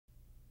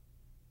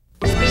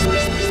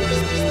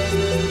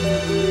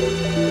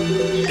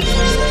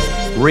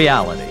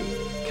reality,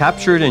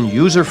 captured in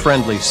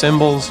user-friendly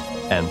symbols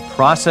and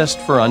processed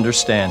for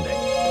understanding.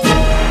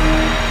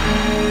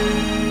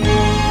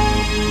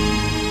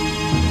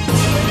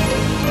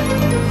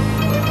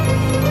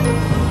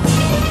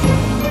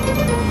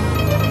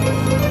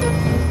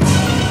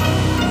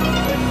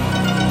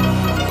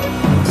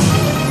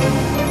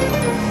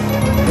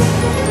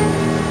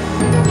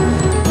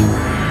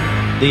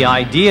 The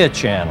Idea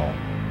Channel.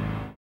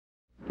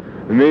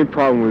 The main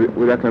problem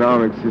with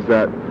economics is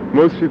that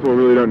most people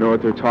really don't know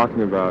what they're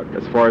talking about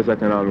as far as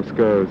economics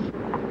goes.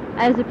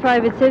 As a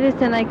private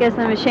citizen, I guess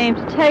I'm ashamed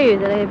to tell you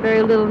that I have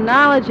very little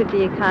knowledge of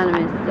the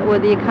economists or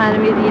the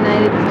economy of the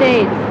United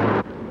States.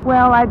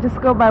 Well, I just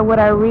go by what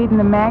I read in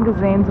the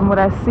magazines and what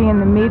I see in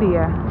the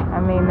media.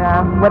 I mean,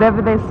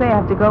 whatever they say I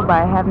have to go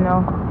by. I have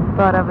no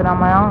thought of it on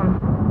my own.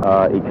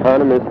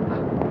 Economists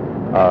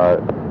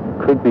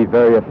could be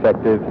very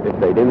effective if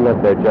they didn't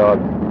let their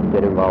jobs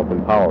get involved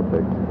in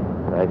politics.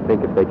 I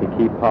think if they could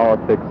keep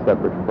politics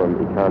separate from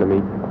economy,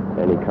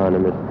 then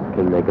economists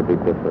can make a big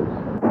difference.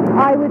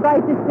 I would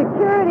like the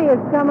security of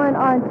someone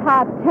on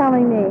top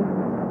telling me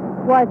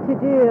what to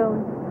do,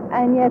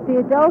 and yet the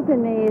adult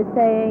in me is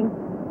saying,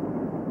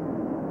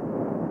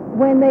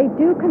 when they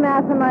do come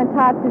out from on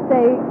top to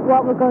say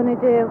what we're going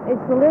to do,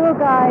 it's the little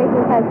guy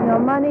who has no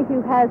money,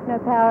 who has no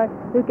power,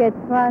 who gets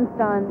flounced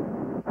on.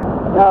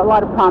 A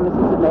lot of promises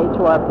are made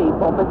to our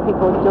people, but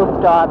people are still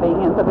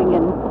starving and living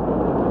in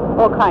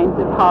all kinds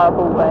of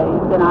horrible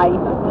ways. And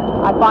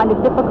I find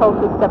it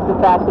difficult to accept the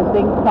fact that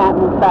things can't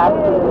move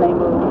faster than they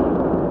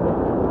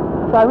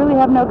move. So I really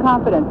have no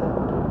confidence.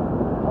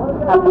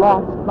 I've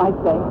lost my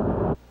faith.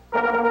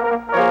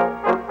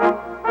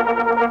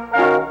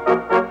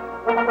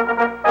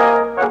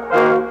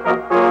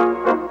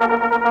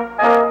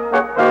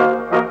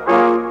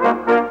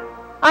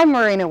 I'm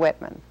Marina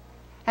Whitman.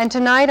 And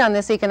tonight on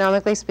this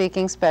Economically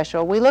Speaking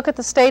special, we look at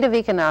the state of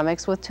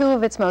economics with two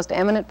of its most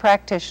eminent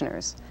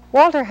practitioners.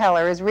 Walter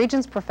Heller is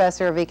Regents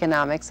Professor of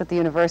Economics at the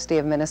University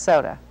of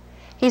Minnesota.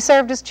 He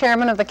served as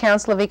chairman of the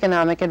Council of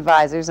Economic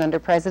Advisors under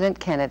President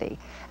Kennedy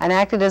and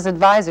acted as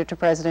advisor to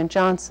President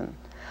Johnson.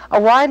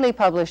 A widely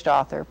published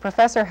author,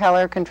 Professor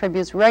Heller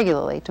contributes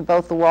regularly to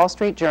both the Wall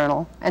Street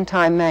Journal and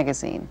Time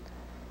magazine.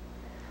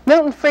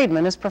 Milton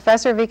Friedman is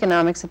Professor of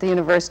Economics at the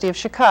University of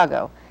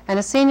Chicago and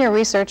a senior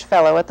research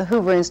fellow at the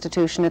Hoover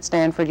Institution at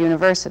Stanford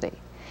University.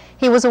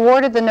 He was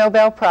awarded the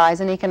Nobel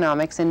Prize in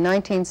Economics in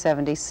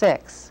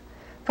 1976.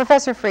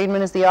 Professor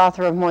Friedman is the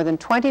author of more than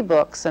 20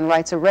 books and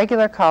writes a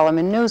regular column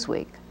in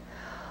Newsweek.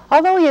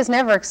 Although he has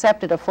never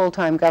accepted a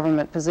full-time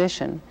government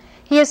position,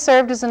 he has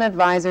served as an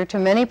advisor to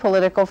many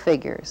political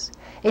figures,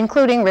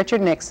 including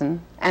Richard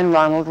Nixon and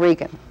Ronald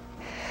Reagan.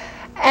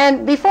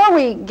 And before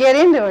we get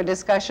into a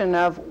discussion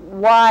of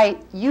why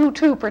you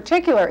two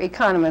particular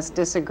economists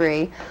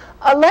disagree,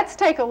 let's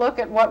take a look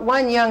at what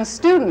one young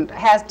student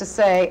has to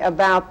say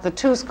about the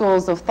two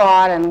schools of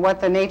thought and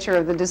what the nature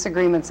of the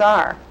disagreements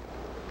are.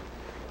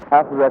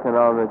 Half of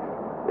economics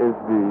is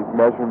the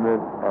measurement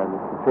and the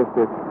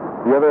statistics.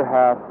 The other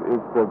half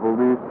is the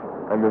beliefs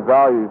and the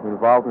values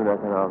involved in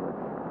economics,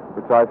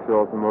 which I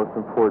feel is the most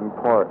important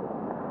part.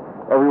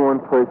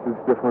 Everyone places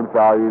different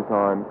values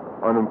on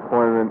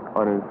unemployment,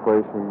 on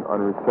inflation,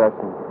 on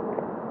recession.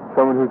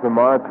 Someone who's a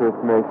monetarist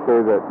may say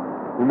that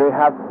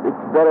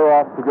it's better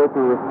off to go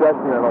through a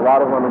recession and a lot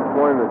of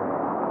unemployment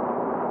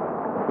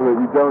so that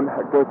you don't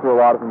go through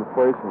a lot of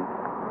inflation.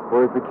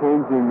 Whereas the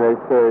Keynesian may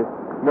say,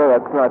 no,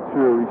 that's not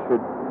true.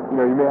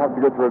 You may have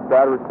to go through a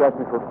bad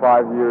recession for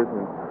 5 years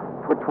and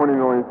put 20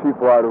 million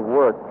people out of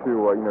work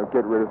to,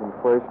 get rid of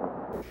inflation.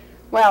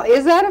 Well,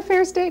 is that a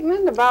fair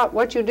statement about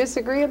what you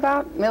disagree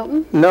about,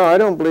 Milton? No, I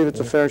don't believe it's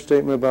a fair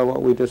statement about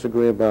what we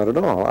disagree about at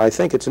all. I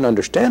think it's an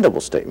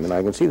understandable statement.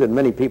 I can see that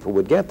many people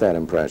would get that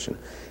impression.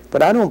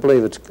 But I don't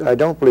believe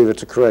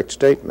it's a correct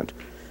statement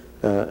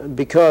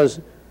because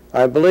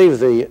I believe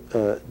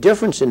the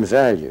difference in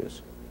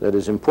values that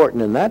is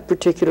important in that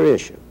particular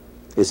issue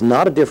is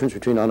not a difference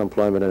between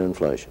unemployment and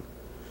inflation.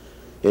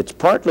 It's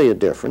partly a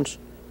difference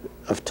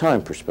of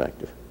time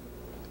perspective,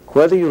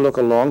 whether you look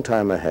a long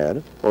time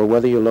ahead or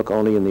whether you look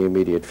only in the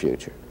immediate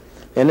future.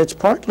 And it's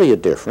partly a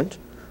difference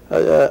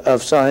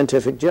of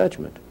scientific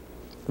judgment.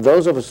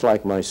 Those of us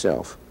like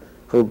myself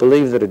who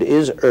believe that it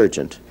is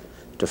urgent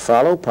to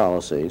follow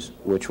policies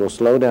which will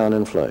slow down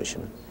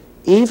inflation,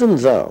 even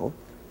though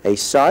a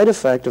side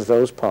effect of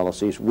those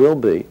policies will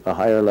be a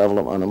higher level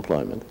of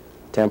unemployment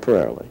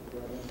temporarily,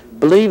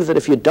 believe that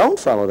if you don't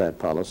follow that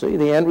policy,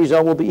 the end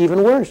result will be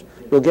even worse.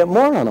 You'll get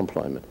more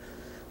unemployment.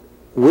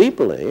 We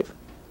believe,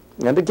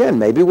 and again,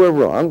 maybe we're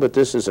wrong, but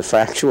this is a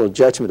factual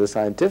judgment, a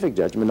scientific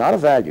judgment, not a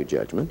value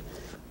judgment.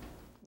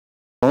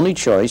 The only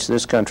choice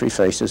this country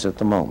faces at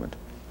the moment,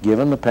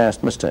 given the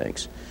past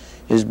mistakes,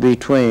 is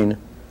between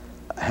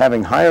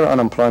having higher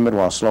unemployment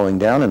while slowing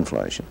down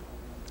inflation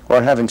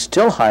or having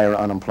still higher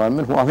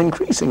unemployment while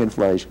increasing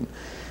inflation.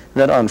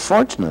 That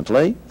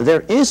unfortunately,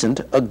 there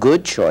isn't a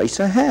good choice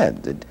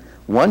ahead. That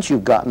once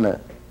you've gotten the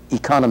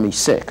economy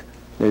sick,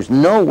 there's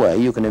no way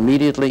you can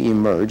immediately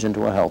emerge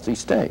into a healthy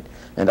state.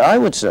 And I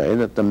would say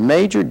that the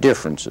major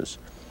differences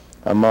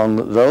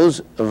among those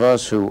of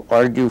us who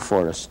argue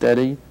for a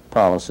steady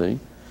policy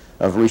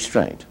of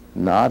restraint,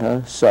 not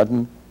a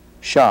sudden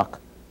shock,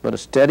 but a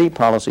steady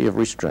policy of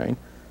restraint,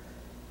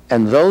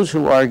 and those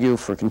who argue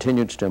for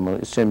continued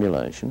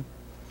stimulation,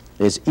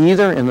 is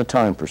either in the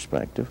time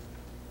perspective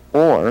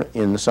or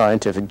in the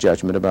scientific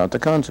judgment about the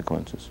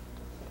consequences.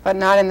 But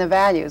not in the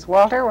values.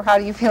 Walter, how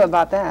do you feel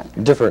about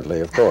that? Differently,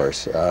 of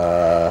course.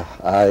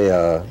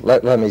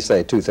 Let me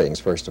say two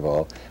things, first of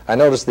all. I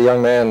noticed the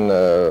young man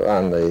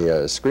on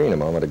the screen a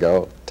moment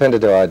ago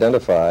tended to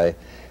identify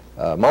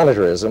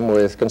monetarism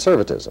with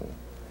conservatism.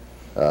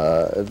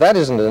 That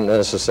isn't a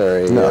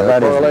necessary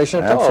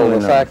correlation at all.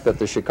 The fact that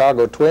the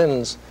Chicago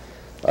twins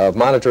of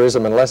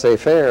monetarism and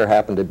laissez-faire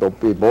happened to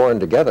be born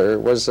together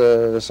was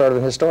sort of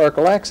an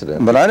historical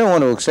accident. But I don't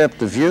want to accept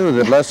the view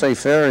that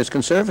laissez-faire is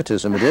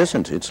conservatism. It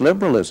isn't. It's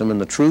liberalism in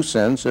the true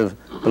sense of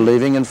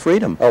believing in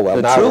freedom. Oh,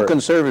 well, the true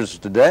conservatives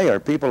today are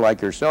people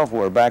like yourself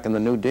who are back in the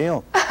New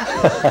Deal.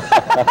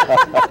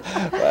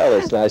 Well,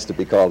 it's nice to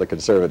be called a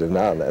conservative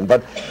now and then.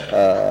 But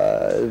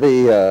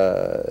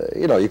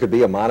you know, you could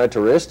be a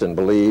monetarist and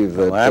believe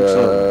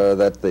that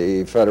that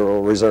the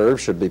Federal Reserve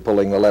should be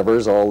pulling the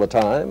levers all the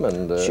time.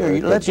 And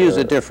sure, let's use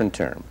a different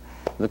term.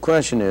 The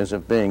question is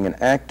of being an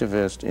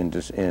activist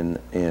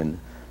in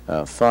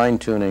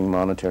fine-tuning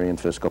monetary and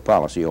fiscal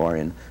policy, or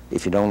in,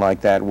 if you don't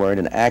like that word,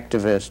 an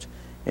activist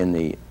in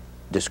the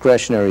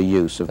discretionary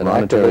use of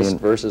monetary. An activist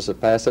versus a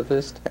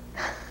pacifist?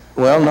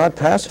 Well, not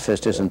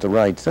pacifist isn't the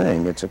right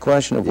thing. It's a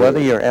question of whether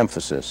your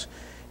emphasis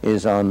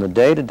is on the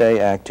day-to-day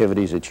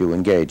activities that you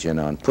engage in,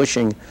 on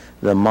pushing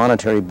the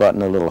monetary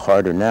button a little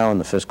harder now and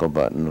the fiscal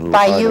button a little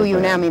harder. By you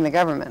now mean the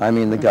government. I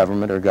mean the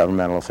government or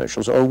governmental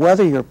officials, or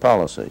whether your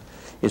policy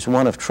is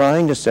one of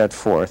trying to set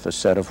forth a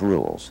set of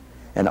rules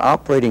and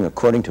operating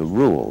according to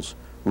rules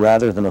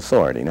rather than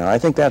authority. Now, I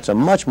think that's a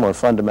much more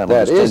fundamental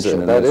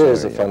distinction. That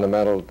is a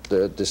fundamental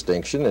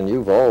distinction, and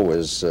you've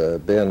always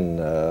been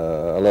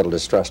a little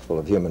distrustful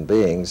of human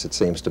beings, it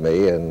seems to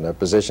me, in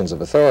positions of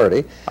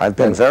authority. I've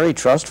been very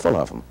trustful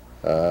of them.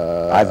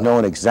 I've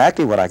known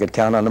exactly what I could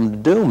count on them to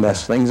do,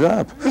 mess things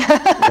up.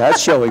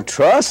 That's showing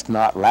trust,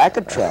 not lack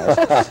of trust.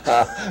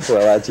 Well,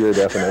 that's your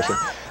definition.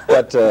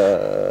 But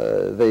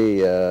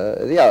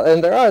yeah,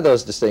 and there are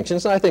those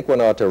distinctions, and I think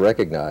one ought to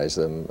recognize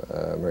them,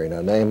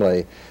 Marina,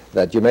 namely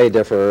that you may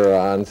differ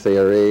on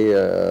theory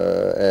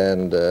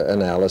and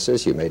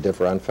analysis, you may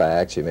differ on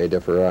facts, you may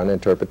differ on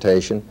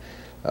interpretation,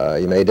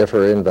 you may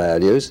differ in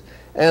values,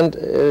 and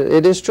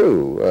it is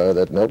true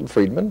that Milton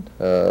Friedman,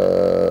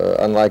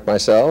 unlike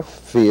myself,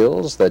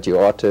 feels that you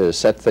ought to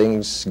set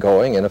things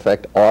going, in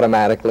effect,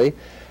 automatically,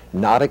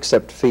 not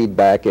accept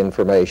feedback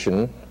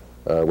information,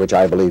 which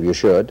I believe you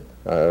should,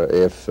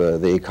 if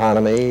the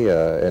economy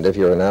and if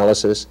your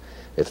analysis,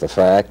 if the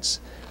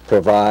facts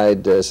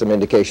provide some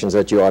indications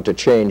that you ought to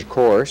change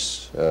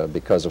course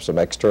because of some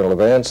external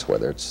events,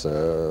 whether it's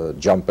a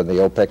jump in the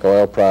OPEC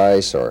oil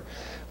price, or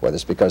whether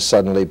it's because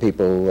suddenly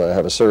people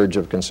have a surge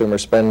of consumer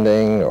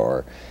spending,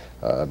 or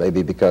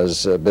maybe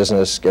because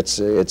business gets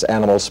its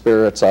animal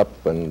spirits up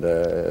and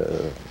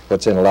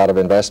puts in a lot of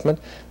investment.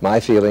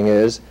 My feeling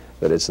is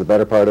that it's the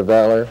better part of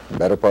valor,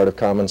 better part of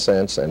common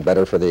sense, and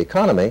better for the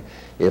economy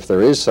if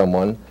there is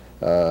someone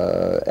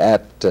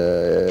at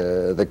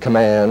the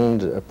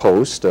command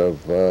post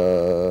of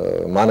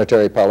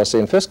monetary policy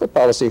and fiscal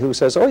policy who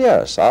says, oh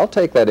yes, I'll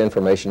take that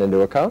information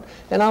into account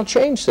and I'll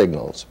change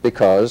signals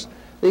because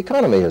the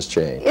economy has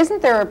changed. Isn't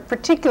there a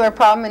particular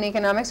problem in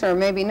economics, or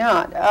maybe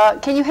not?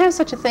 Can you have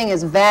such a thing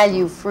as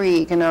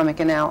value-free economic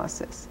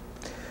analysis?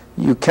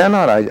 You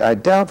cannot. I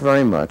doubt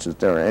very much that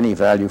there are any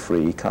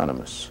value-free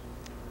economists.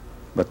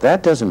 But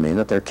that doesn't mean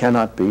that there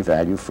cannot be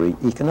value-free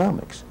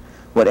economics.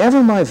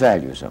 Whatever my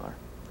values are,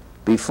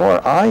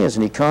 before I, as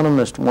an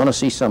economist, want to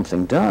see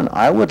something done,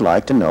 I would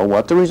like to know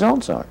what the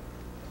results are.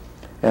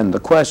 And the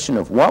question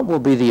of what will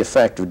be the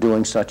effect of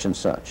doing such and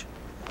such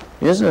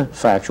is a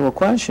factual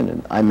question,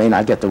 and I may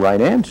not get the right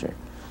answer.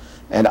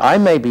 And I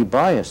may be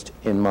biased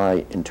in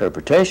my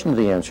interpretation of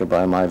the answer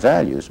by my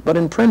values, but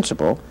in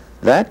principle,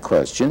 that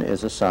question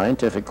is a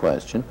scientific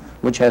question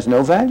which has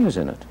no values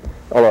in it.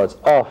 Although it's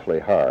awfully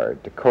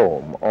hard to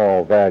comb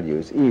all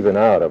values even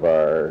out of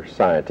our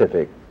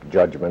scientific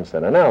judgments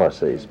and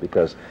analyses,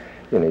 because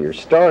you're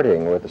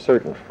starting with a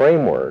certain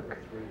framework,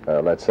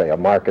 let's say a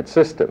market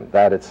system,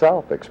 that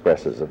itself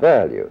expresses a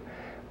value.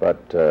 But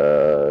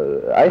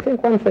I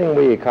think one thing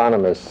we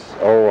economists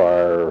owe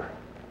our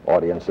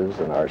audiences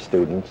and our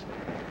students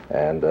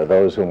and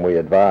those whom we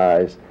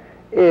advise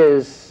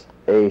is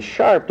a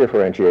sharp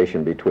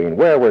differentiation between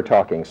where we're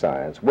talking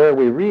science, where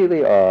we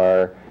really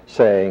are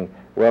saying,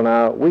 well,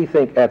 now, we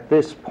think at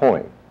this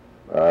point,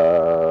 in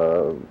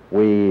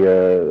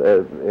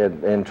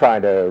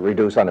trying to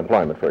reduce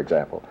unemployment, for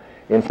example,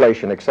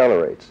 inflation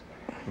accelerates,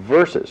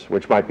 versus,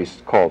 which might be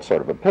called sort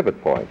of a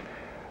pivot point,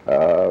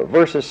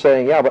 versus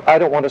saying, yeah, but I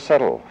don't want to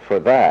settle for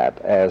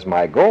that as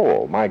my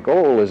goal. My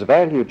goal is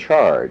value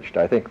charged.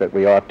 I think that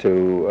we ought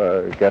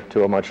to get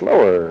to a much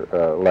lower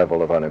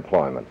level of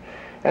unemployment.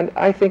 And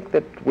I think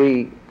that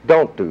we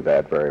don't do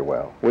that very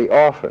well. We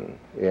often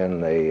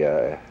in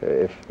the,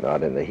 if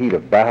not in the heat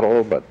of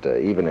battle, but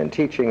even in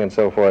teaching and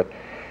so forth,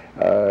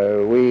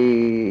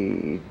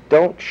 we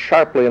don't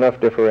sharply enough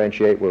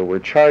differentiate where we're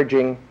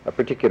charging a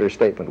particular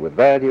statement with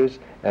values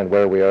and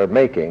where we are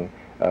making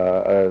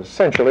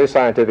essentially a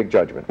scientific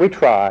judgment. We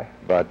try,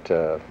 but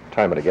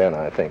time and again,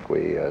 I think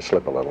we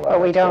slip a little out.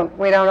 But we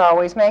don't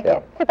always make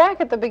it. Back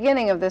at the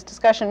beginning of this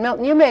discussion,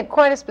 Milton, you made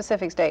quite a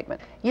specific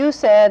statement. You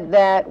said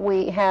that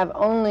we have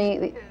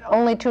only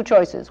two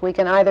choices. We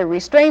can either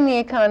restrain the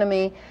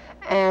economy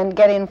and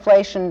get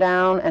inflation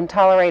down and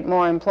tolerate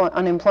more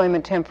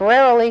unemployment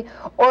temporarily,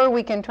 or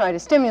we can try to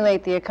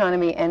stimulate the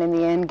economy and in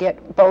the end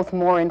get both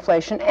more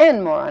inflation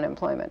and more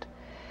unemployment.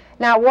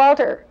 Now,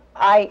 Walter,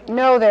 I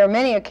know there are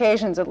many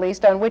occasions, at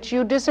least, on which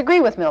you disagree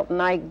with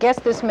Milton. I guess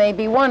this may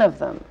be one of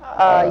them.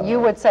 You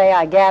would say,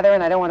 I gather,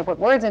 and I don't want to put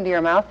words into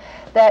your mouth,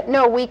 that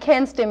no, we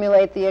can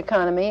stimulate the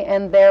economy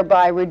and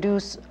thereby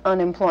reduce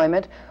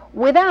unemployment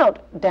without,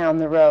 down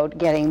the road,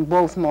 getting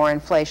both more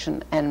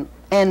inflation and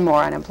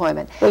more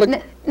unemployment. Well,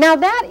 now,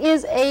 that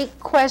is a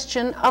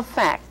question of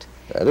fact.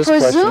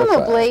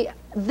 Presumably,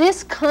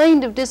 this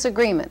kind of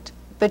disagreement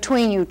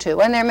between you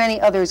two, and there are many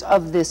others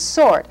of this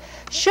sort,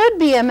 should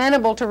be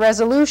amenable to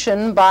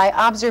resolution by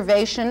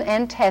observation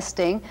and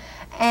testing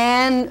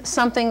and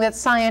something that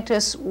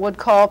scientists would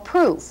call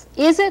proof.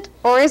 Is it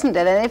or isn't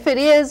it? And if it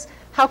is,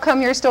 how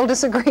come you're still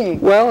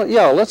disagreeing? Well,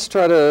 yeah, let's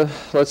try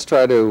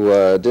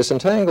to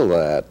disentangle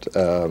that.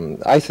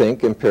 I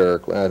think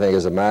empirically, I think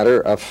as a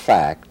matter of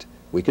fact,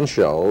 we can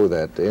show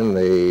that in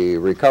the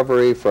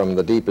recovery from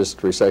the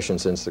deepest recession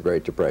since the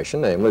Great Depression,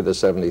 namely the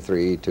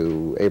 73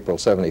 to April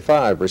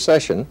 75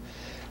 recession,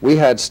 we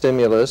had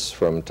stimulus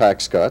from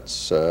tax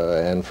cuts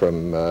and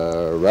from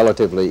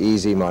relatively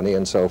easy money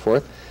and so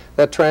forth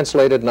that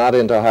translated not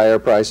into higher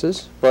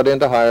prices, but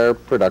into higher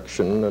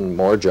production and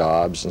more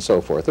jobs and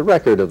so forth. The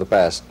record of the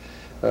past,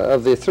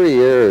 of the 3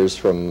 years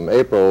from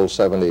April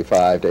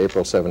 75 to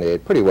April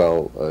 78 pretty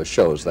well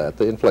shows that.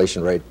 The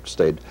inflation rate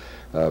stayed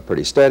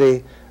pretty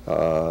steady.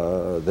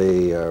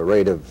 The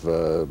rate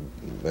of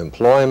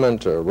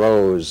employment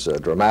rose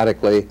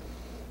dramatically,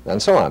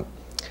 and so on.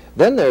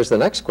 Then there's the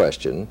next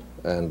question,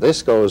 and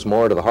this goes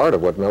more to the heart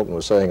of what Milton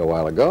was saying a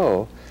while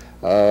ago.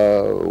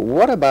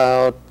 What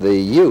about the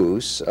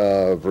use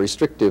of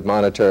restrictive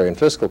monetary and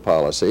fiscal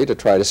policy to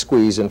try to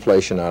squeeze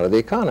inflation out of the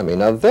economy?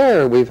 Now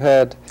there we've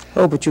had...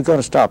 Oh, but you've got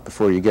to stop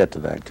before you get to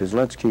that, because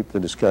let's keep the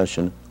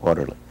discussion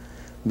orderly.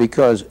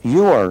 Because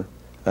you are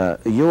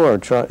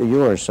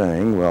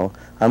saying, well,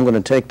 I'm going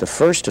to take the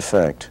first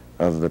effect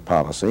of the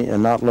policy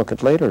and not look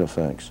at later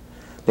effects.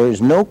 There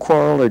is no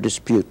quarrel or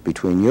dispute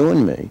between you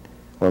and me,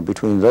 or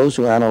between those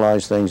who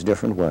analyze things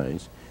different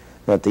ways,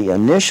 that the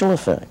initial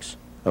effects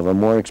of a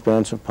more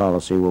expansive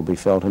policy will be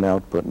felt in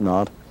output,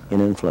 not in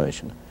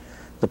inflation.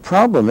 The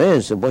problem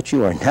is that what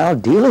you are now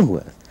dealing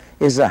with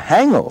is a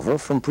hangover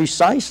from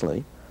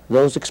precisely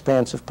those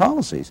expansive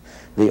policies.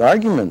 The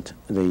argument,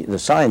 the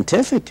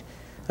scientific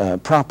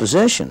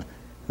proposition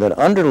that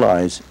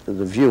underlies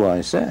the view I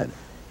said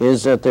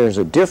is that there's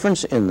a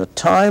difference in the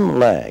time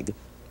lag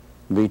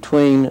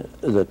between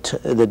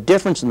the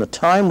difference in the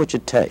time which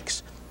it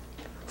takes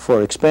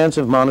for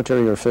expansive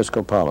monetary or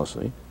fiscal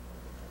policy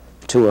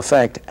to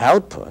affect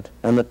output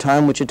and the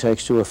time which it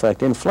takes to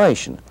affect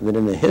inflation. That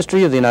in the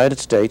history of the United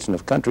States and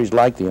of countries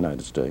like the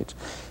United States,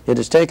 it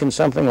has taken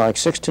something like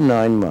 6 to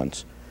 9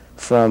 months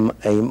from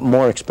a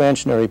more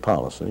expansionary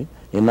policy.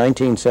 In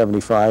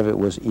 1975, it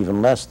was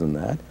even less than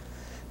that.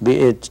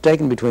 It's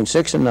taken between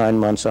 6 and 9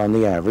 months on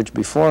the average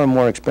before a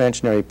more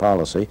expansionary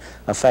policy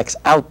affects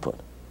output.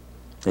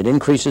 It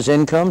increases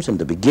incomes, and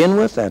to begin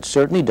with, that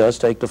certainly does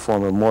take the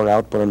form of more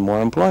output and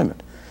more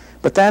employment.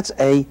 But that's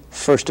a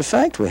first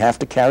effect. We have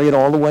to carry it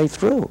all the way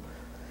through.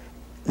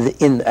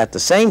 At the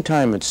same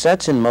time, it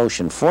sets in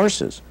motion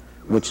forces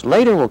which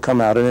later will come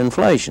out in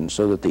inflation,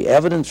 so that the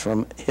evidence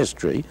from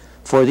history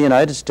for the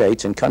United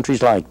States and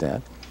countries like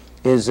that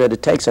is that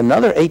it takes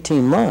another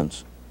 18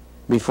 months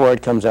before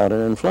it comes out in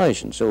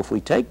inflation. So if we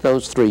take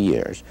those 3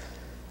 years,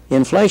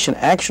 inflation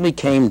actually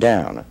came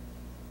down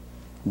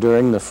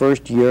during the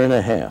first year and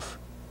a half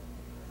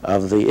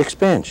of the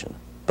expansion.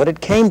 But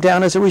it came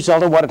down as a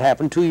result of what had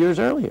happened 2 years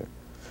earlier.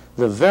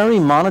 The very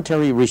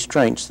monetary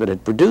restraints that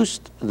had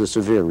produced the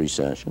severe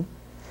recession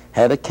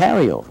had a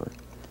carryover,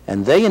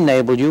 and they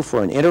enabled you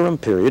for an interim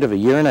period of a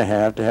year and a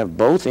half to have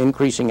both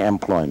increasing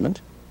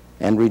employment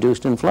and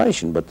reduced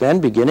inflation. But then,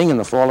 beginning in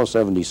the fall of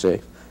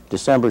 76,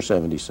 December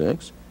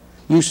 76,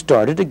 you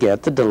started to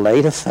get the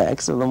delayed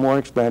effects of the more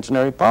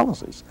expansionary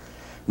policies.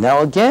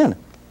 Now again,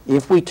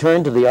 if we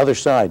turn to the other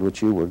side,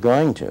 which you were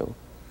going to,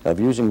 of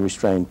using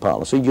restrained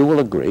policy, you will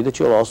agree that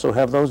you'll also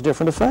have those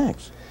different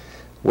effects.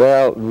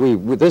 Well,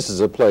 this is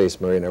a place,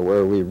 Marina,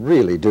 where we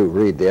really do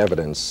read the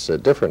evidence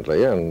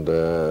differently, and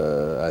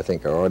I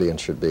think our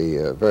audience should be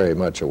very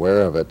much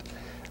aware of it.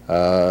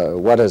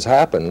 What has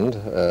happened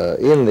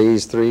in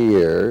these 3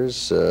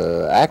 years,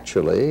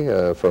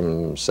 actually,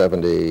 from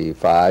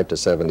 75 to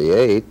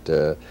 78,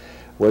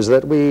 was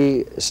that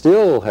we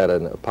still had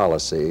a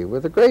policy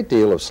with a great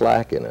deal of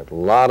slack in it, a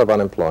lot of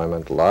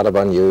unemployment, a lot of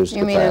unused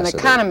capacity. You mean an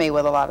economy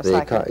with a lot of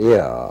slack in it?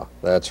 Yeah,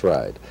 that's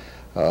right.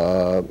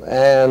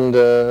 And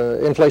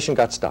inflation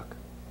got stuck.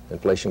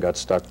 Inflation got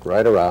stuck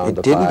right around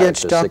the 5 to 6% level. It didn't get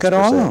stuck at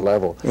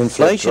all.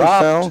 Inflation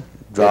fell,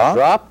 dropped. It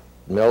dropped,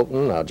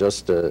 Milton, now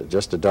just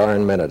a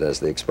darn minute, as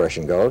the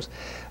expression goes.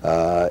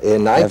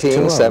 In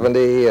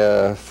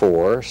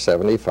 1974,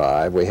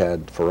 75, we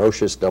had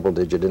ferocious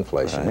double-digit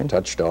inflation,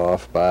 touched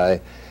off by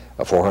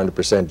a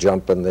 400%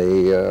 jump in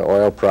the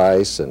oil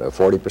price and a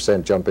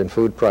 40% jump in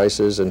food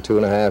prices in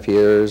 2.5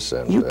 years.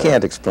 And, you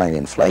can't explain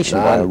inflation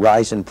by a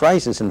rise in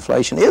prices.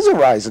 Inflation is a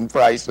rise in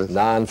prices.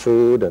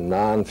 Non-food and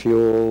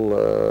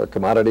non-fuel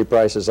commodity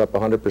prices up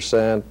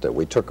 100%.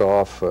 We took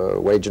off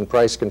wage and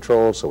price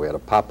controls, so we had a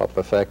pop-up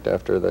effect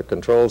after the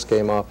controls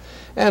came off.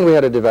 And we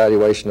had a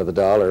devaluation of the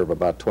dollar of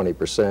about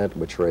 20%,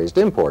 which raised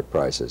import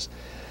prices.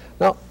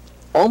 Now,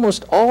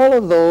 almost all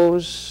of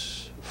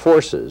those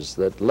forces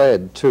that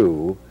led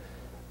to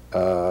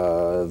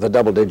the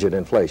double-digit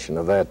inflation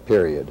of that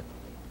period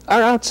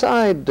are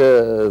outside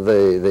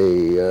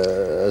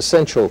the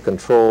essential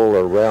control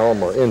or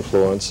realm or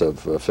influence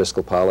of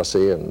fiscal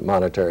policy and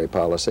monetary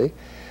policy.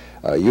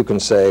 You can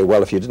say,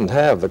 well, if you didn't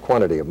have the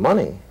quantity of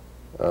money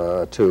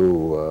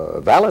to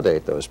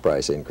validate those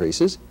price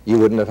increases, you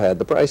wouldn't have had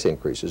the price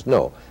increases.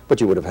 No, but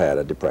you would have had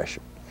a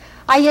depression.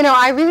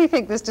 I really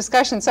think this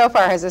discussion so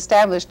far has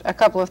established a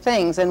couple of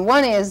things, and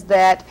one is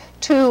that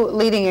two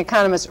leading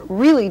economists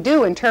really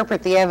do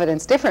interpret the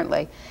evidence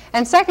differently,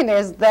 and second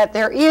is that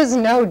there is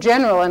no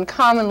general and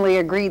commonly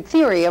agreed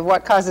theory of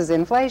what causes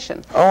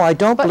inflation. Oh, I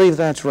don't believe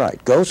that's right.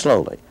 Go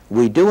slowly.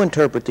 We do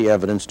interpret the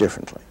evidence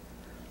differently,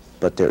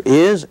 but there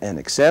is an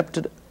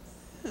accepted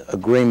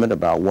agreement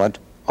about what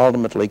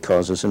ultimately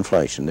causes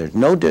inflation. There's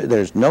no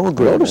agreement.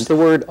 Notice the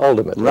word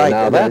ultimately.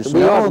 Right.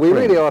 Now we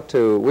really ought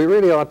to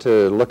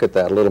look at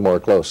that a little more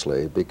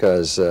closely,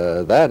 because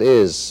that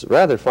is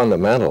rather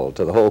fundamental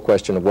to the whole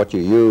question of what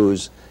you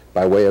use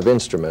by way of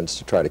instruments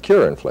to try to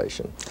cure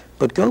inflation.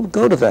 But go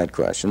to that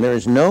question. There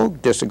is no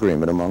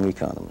disagreement among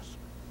economists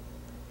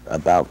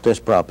about this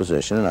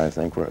proposition, and I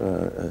think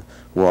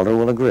Walter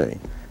will agree,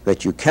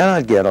 that you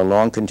cannot get a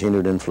long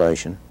continued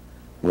inflation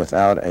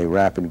without a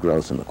rapid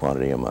growth in the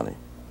quantity of money.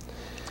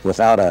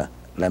 Without a,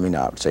 let me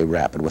not say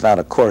rapid, without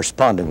a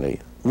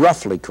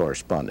roughly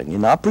correspondingly,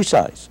 not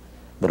precise,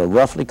 but a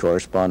roughly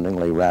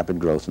correspondingly rapid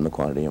growth in the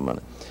quantity of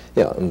money.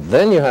 Yeah, and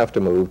then you have to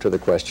move to the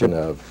question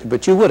of...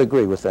 But you would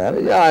agree with that.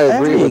 Yeah, I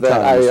agree with that.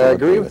 I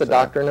agree with the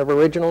doctrine of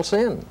original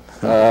sin.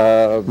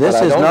 I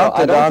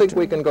don't think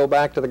we can go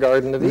back to the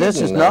Garden of Eden. This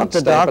is not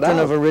the doctrine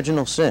of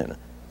original sin,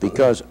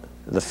 because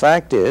the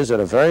fact is that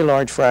a very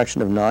large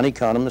fraction of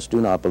non-economists do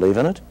not believe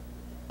in it,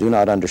 do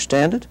not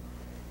understand it,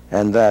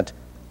 and that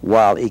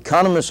while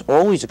economists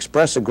always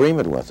express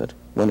agreement with it,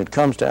 when it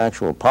comes to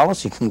actual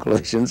policy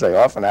conclusions, they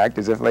often act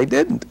as if they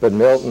didn't. But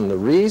Milton, the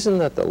reason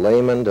that the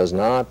layman does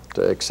not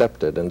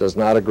accept it and does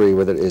not agree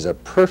with it is a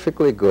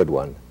perfectly good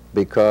one,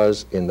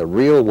 because in the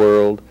real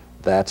world,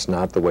 that's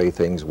not the way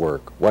things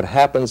work. What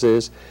happens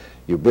is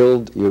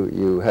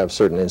you have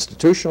certain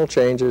institutional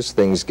changes,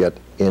 things get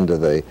into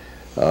the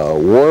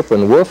warp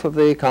and woof of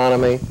the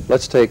economy.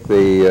 Let's take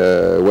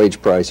the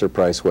wage price or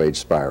price-wage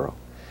spiral.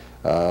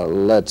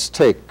 Let's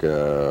take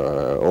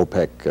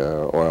OPEC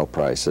oil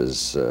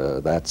prices.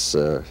 That's,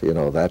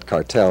 that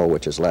cartel,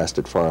 which has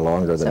lasted far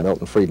longer than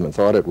Milton Friedman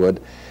thought it would,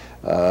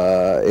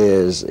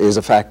 is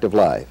a fact of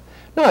life.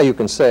 Now you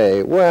can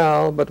say,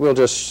 well, but we'll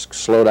just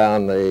slow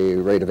down the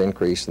rate of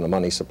increase in the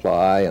money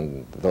supply,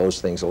 and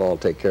those things will all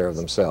take care of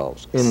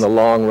themselves in the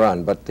long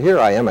run. But here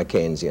I am a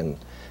Keynesian.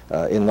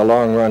 In the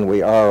long run,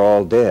 we are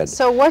all dead.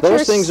 So what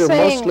Those things you're are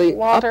saying, mostly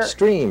Walter,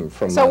 upstream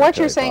from So what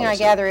you're saying,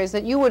 policy. I gather, is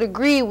that you would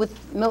agree with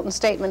Milton's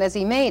statement as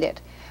he made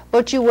it,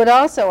 but you would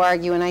also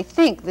argue, and I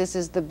think this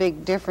is the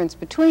big difference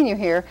between you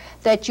here,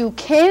 that you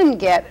can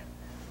get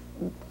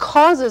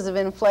causes of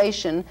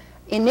inflation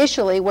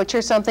initially which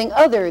are something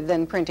other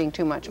than printing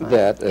too much money.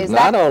 That is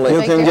not only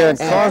you can get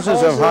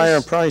causes of higher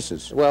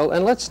prices. Well,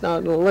 and let's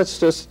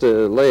just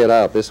lay it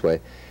out this way.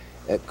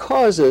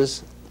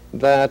 Causes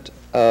that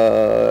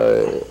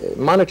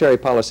monetary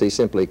policy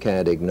simply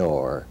can't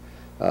ignore.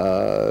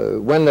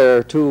 When there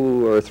are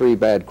 2 or 3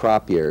 bad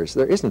crop years,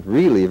 there isn't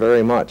really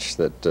very much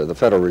that the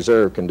Federal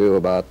Reserve can do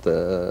about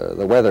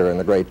the weather in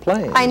the Great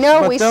Plains. I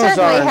know we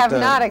certainly have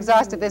not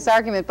exhausted this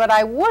argument, but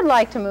I would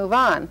like to move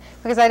on,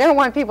 because I don't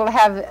want people to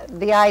have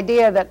the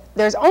idea that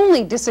there's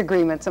only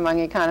disagreements among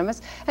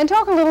economists, and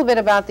talk a little bit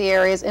about the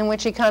areas in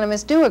which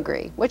economists do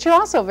agree, which are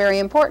also very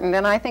important,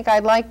 and I think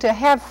I'd like to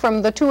have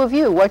from the two of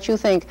you what you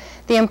think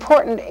the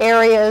important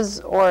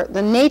areas or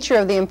the nature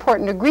of the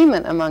important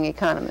agreement among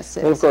economists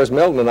is. Well, of course,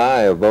 Milton and I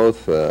have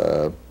both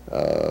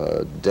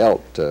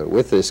dealt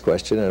with this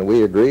question, and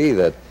we agree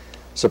that,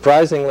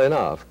 surprisingly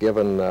enough,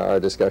 given our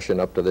discussion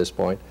up to this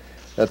point,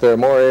 that there are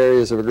more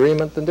areas of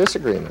agreement than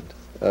disagreement.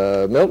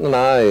 Milton and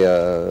I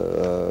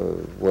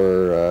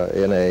were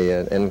in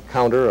an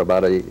encounter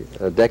about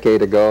a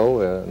decade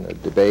ago, in a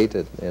debate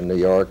in New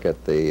York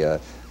at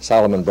the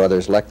Salomon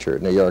Brothers lecture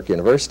at New York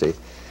University.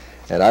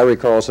 And I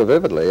recall so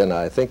vividly, and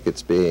I think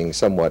it's being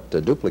somewhat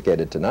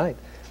duplicated tonight,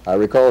 I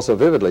recall so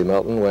vividly,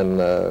 Milton, when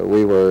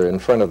we were in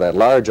front of that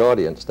large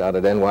audience down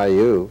at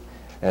NYU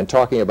and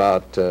talking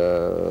about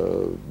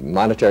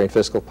monetary and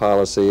fiscal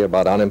policy,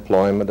 about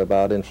unemployment,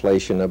 about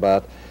inflation,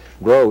 about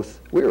growth.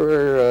 We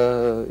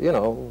were,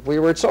 we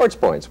were at swords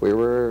points. We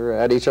were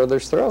at each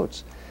other's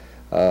throats.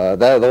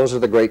 Those are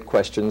the great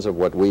questions of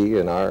what we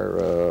in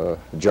our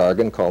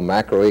jargon call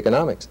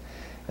macroeconomics.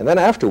 And then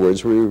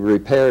afterwards, we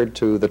repaired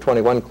to the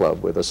 21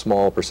 Club with a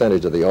small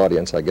percentage of the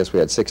audience. I guess we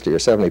had 60 or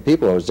 70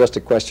 people. It was just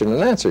a question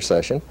and answer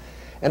session.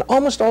 And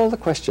almost all the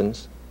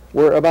questions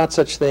were about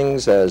such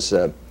things as,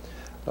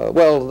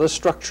 well, the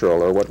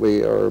structural or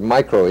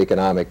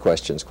microeconomic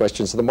questions,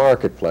 questions of the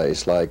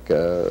marketplace, like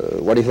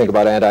what do you think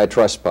about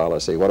antitrust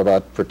policy? What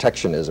about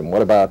protectionism?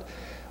 What about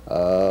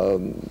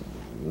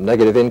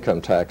negative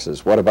income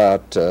taxes? What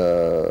about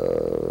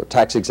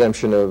tax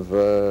exemption of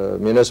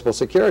municipal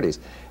securities?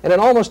 And in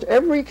almost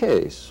every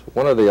case,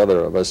 one or the other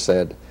of us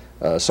said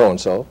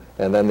so-and-so,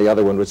 and then the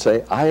other one would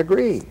say, I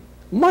agree,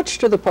 much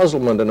to the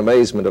puzzlement and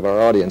amazement of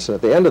our audience. And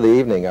at the end of the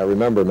evening, I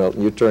remember,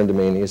 Milton, you turned to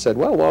me and you said,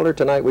 well, Walter,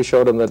 tonight we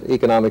showed them that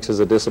economics is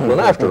a discipline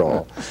after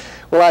all.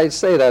 Well, I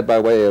say that by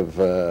way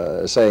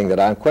of saying that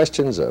on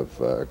questions of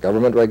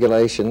government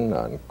regulation,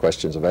 on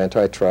questions of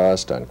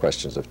antitrust, on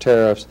questions of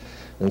tariffs,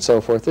 and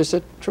so forth, there's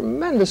a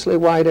tremendously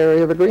wide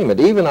area of agreement,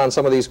 even on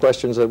some of these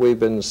questions that we've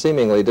been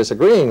seemingly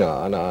disagreeing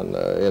on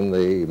in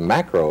the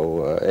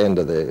macro end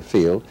of the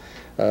field.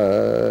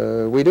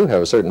 We do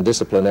have a certain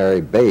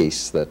disciplinary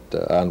base that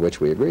on which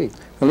we agree.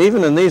 Well,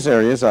 even in these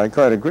areas, I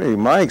quite agree.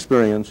 My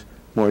experience,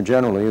 more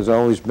generally, has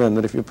always been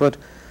that if you put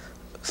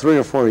 3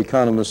 or 4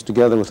 economists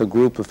together with a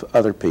group of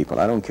other people,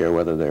 I don't care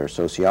whether they're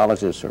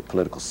sociologists or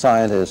political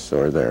scientists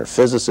or they're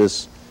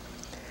physicists,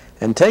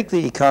 and take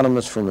the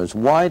economists from as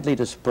widely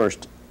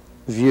dispersed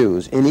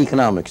views in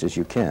economics as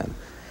you can,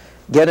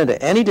 get into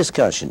any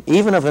discussion,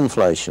 even of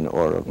inflation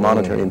or of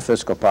monetary and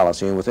fiscal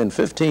policy, and within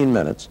 15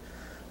 minutes,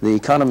 the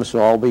economists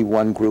will all be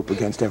one group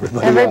against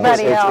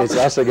everybody else. It's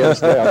us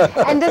against them.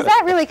 And does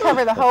that really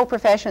cover the whole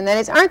profession? That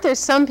is, aren't there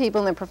some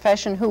people in the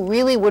profession who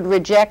really would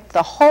reject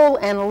the whole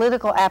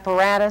analytical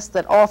apparatus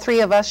that all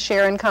 3 of us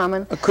share in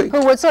common,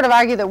 who would sort of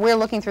argue that we're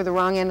looking through the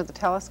wrong end of the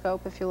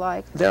telescope, if you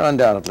like? There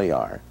undoubtedly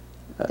are.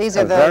 These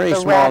are a very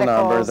small radicals,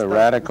 number, the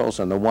radicals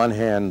on the one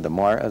hand,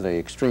 the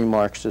extreme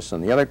Marxists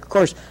on the other. Of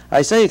course,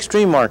 I say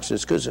extreme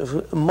Marxists because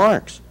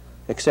Marx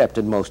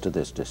accepted most of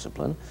this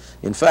discipline.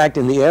 In fact,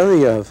 in the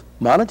area of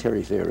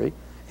monetary theory,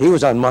 he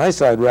was on my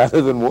side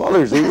rather than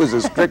Walter's. He was a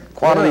strict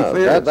quantity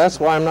theorist. That's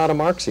why I'm not a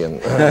Marxian.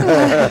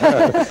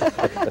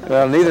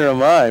 Well, neither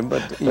am I,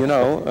 but, you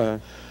know,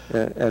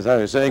 as I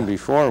was saying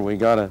before, we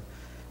got to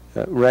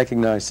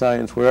recognize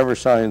science wherever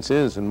science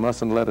is and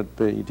mustn't let it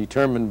be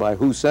determined by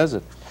who says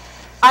it.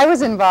 I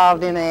was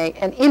involved in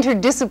an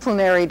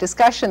interdisciplinary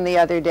discussion the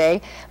other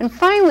day, and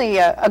finally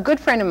a good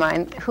friend of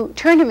mine who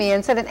turned to me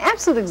and said, in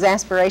absolute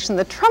exasperation,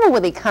 the trouble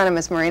with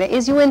economists, Marina,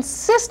 is you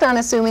insist on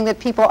assuming that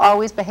people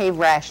always behave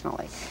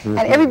rationally. And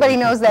everybody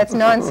knows that's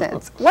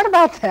nonsense. What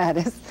about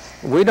that?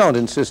 We don't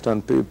insist on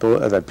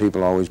that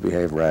people always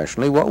behave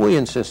rationally. What we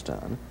insist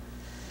on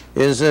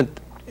is that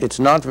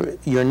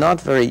you're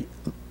not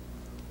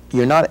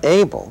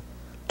able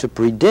to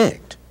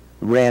predict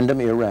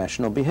random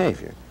irrational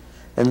behavior.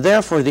 And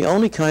therefore, the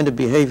only kind of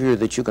behavior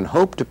that you can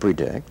hope to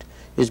predict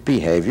is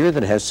behavior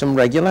that has some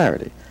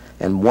regularity.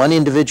 And one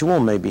individual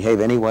may behave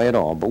any way at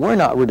all, but we're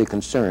not really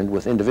concerned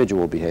with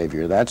individual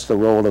behavior. That's the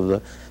role of the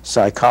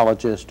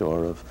psychologist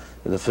or of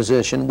the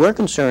physician. We're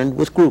concerned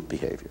with group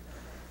behavior.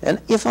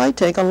 And if I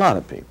take a lot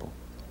of people,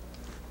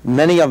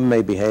 many of them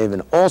may behave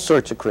in all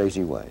sorts of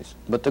crazy ways,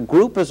 but the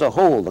group as a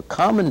whole, the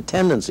common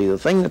tendency, the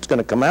thing that's going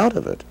to come out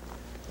of it,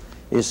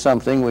 is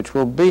something which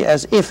will be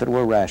as if it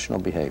were rational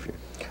behavior.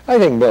 I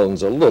think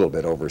Milton's a little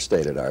bit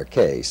overstated our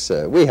case.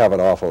 We have an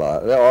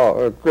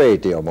a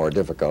great deal more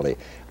difficulty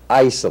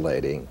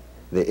isolating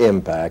the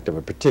impact of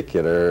a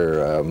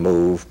particular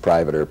move,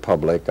 private or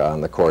public,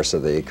 on the course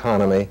of the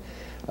economy.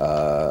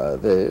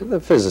 The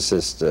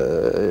physicist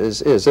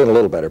is in a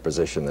little better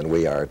position than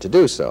we are to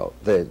do so.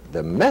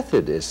 The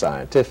method is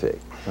scientific.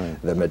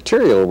 Right. The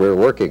material we're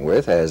working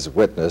with, as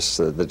witness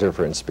the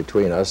difference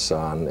between us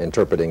on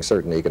interpreting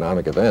certain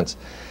economic events,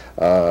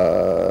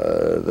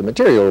 the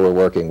material we're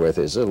working with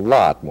is a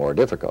lot more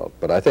difficult,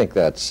 but I think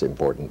that's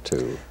important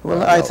too.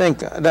 Well, I think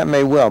that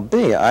may well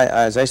be.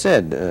 As I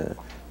said,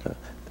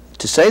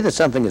 to say that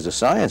something is a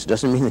science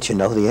doesn't mean that you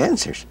know the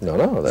answers.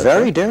 No, that's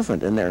very right.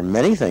 different, and there are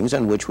many things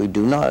on which we're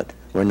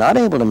not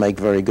able to make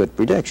very good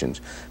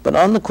predictions. But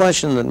on the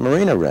question that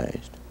Marina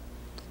raised,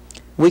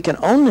 we can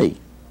only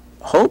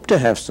hope to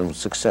have some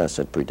success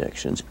at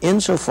predictions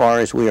insofar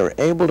as we are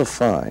able to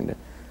find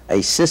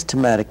a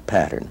systematic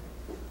pattern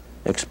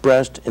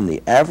expressed in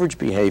the average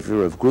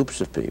behavior of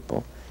groups of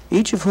people,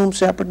 each of whom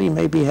separately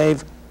may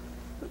behave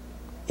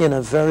in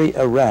a very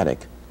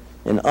erratic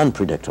and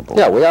unpredictable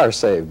way. Yeah, we are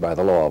saved by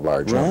the law of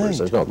large numbers,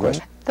 there's no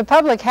question. The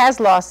public has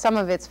lost some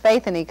of its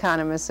faith in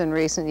economists in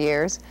recent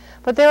years,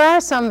 but there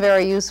are some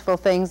very useful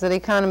things that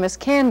economists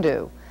can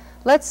do.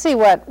 Let's see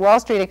what Wall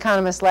Street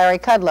economist Larry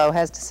Kudlow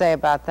has to say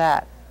about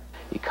that.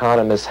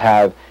 Economists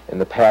have, in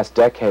the past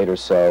decade or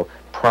so,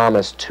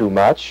 promised too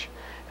much,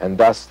 and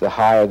thus the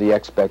higher the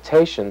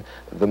expectation,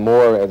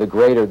 the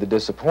greater the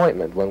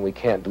disappointment when we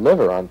can't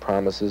deliver on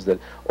promises that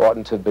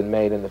oughtn't to have been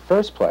made in the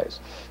first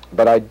place.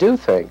 But I do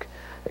think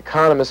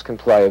economists can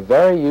play a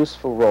very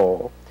useful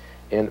role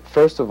in,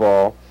 first of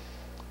all,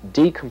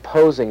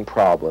 decomposing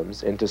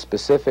problems into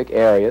specific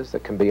areas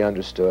that can be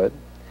understood,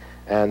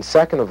 and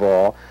second of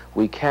all,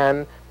 we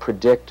can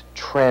predict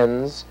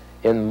trends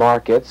in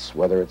markets,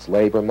 whether it's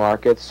labor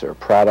markets or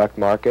product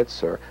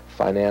markets or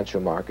financial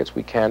markets.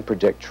 We can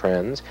predict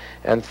trends.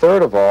 And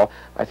third of all,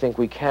 I think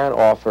we can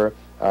offer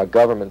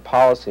government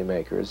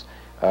policymakers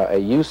a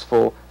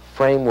useful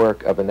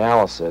framework of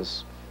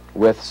analysis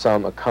with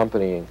some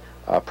accompanying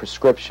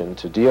prescription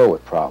to deal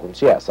with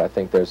problems. Yes, I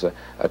think there's a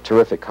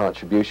terrific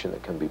contribution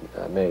that can be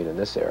made in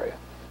this area.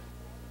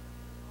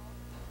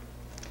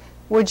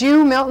 Would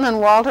you, Milton and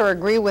Walter,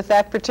 agree with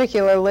that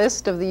particular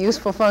list of the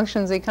useful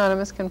functions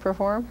economists can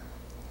perform?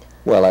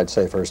 Well, I'd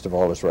say, first of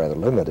all, it's rather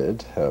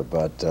limited,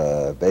 but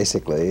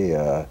basically,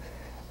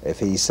 if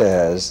he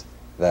says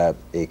that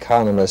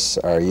economists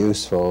are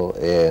useful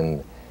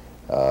in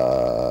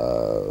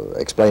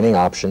explaining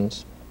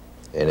options,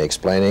 in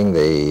explaining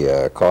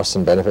the costs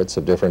and benefits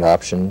of different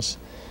options,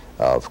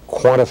 of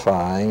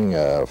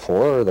quantifying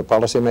for the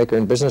policymaker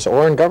in business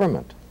or in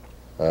government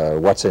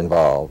what's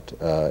involved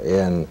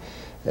in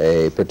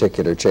a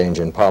particular change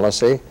in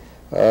policy,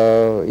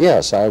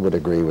 yes, I would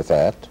agree with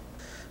that.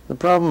 The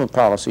problem of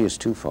policy is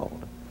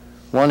twofold.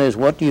 One is,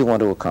 what do you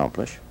want to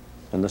accomplish?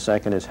 And the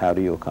second is, how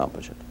do you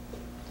accomplish it?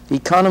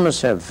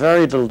 Economists have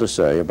very little to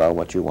say about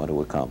what you want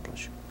to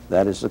accomplish.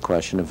 That is the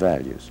question of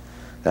values.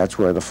 That's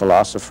where the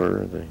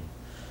philosopher,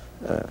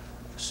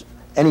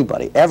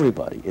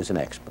 everybody is an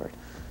expert.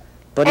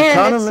 But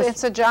and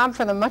it's a job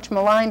for the much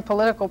maligned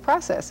political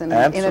process in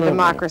a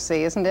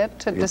democracy, isn't it?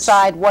 To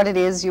decide what it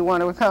is you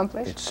want to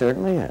accomplish. It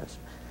certainly is.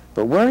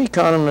 But where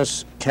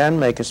economists can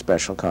make a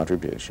special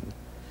contribution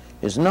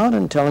is not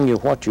in telling you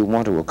what you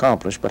want to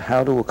accomplish, but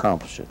how to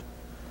accomplish it,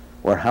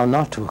 or how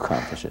not to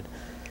accomplish it.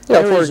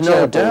 Yeah, there is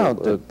no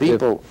doubt that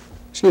people...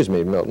 Excuse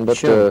me, Milton, but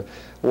sure.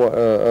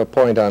 A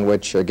point on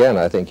which, again,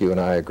 I think you and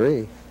I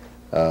agree.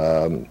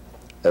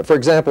 For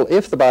example,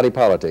 if the body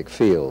politic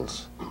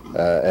feels,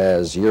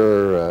 as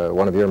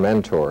one of your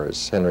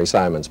mentors, Henry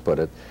Simons, put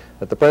it,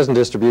 that the present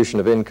distribution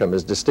of income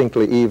is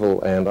distinctly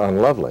evil and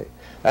unlovely,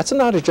 that's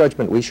not a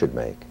judgment we should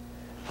make.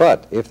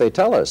 But if they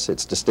tell us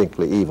it's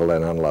distinctly evil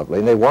and unlovely,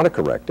 and they want to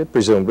correct it,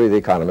 presumably the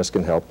economist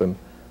can help them,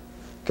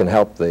 can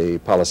help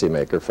the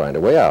policymaker find a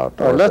way out.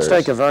 Well, let's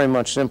take a very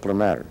much simpler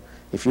matter.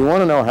 If you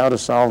want to know how to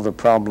solve the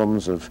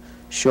problems of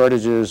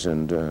shortages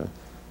and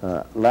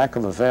lack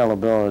of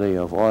availability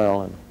of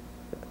oil and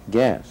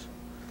gas,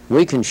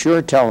 we can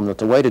sure tell them that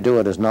the way to do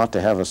it is not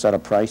to have a set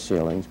of price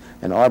ceilings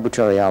and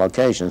arbitrary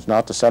allocations,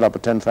 not to set up a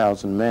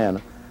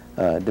 10,000-man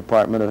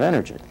Department of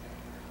Energy.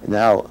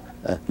 Now,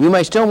 you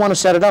may still want to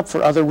set it up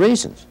for other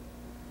reasons,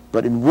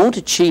 but it won't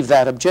achieve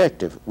that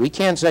objective. We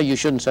can't say you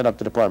shouldn't set up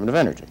the Department of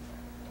Energy.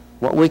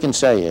 What we can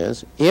say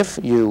is, if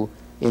you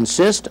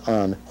insist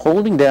on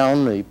holding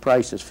down the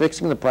prices,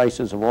 fixing the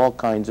prices of all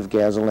kinds of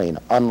gasoline,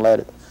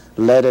 unleaded,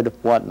 leaded,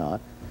 whatnot,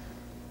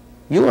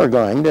 you are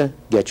going to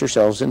get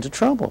yourselves into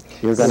trouble.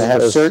 You're going to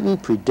have certain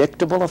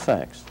predictable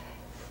effects.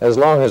 As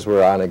long as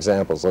we're on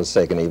examples, let's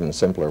take an even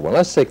simpler one.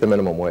 Let's take the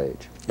minimum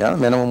wage. Yeah,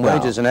 minimum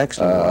wage is an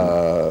excellent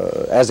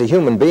one. As a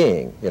human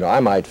being, you know, I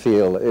might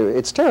feel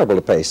it's terrible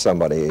to pay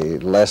somebody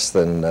less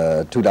than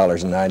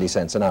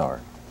 $2.90 an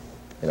hour,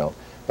 you know.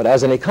 But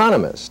as an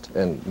economist,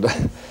 and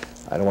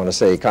I don't want to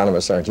say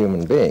economists aren't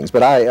human beings,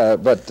 but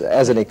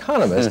as an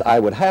economist, I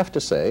would have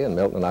to say, and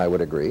Milton and I would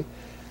agree,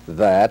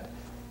 that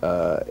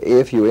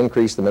if you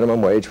increase the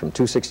minimum wage from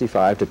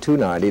 $2.65 to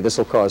 $2.90, this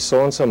will cause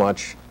so and so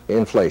much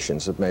inflation,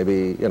 so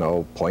maybe, you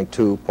know,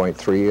 0.2,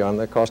 0.3 on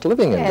the cost of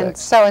living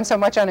index. And so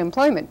much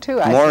unemployment, too,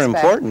 I More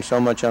suspect. important, so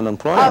much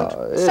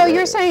unemployment. So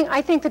you're saying,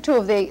 I think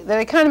the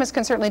economists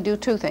can certainly do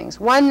two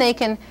things. One, they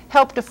can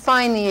help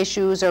define the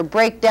issues or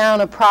break down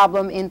a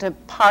problem into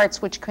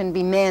parts which can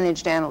be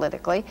managed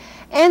analytically,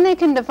 and they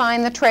can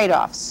define the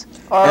trade-offs,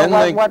 or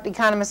what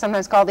economists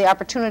sometimes call the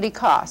opportunity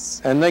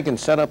costs. And they can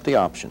set up the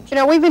options. You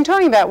know, we've been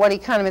talking about what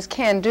economists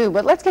can do,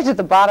 but let's get to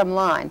the bottom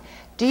line.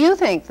 Do you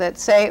think that,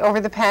 say, over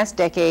the past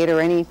decade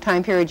or any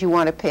time period you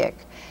want to pick,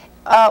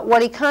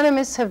 what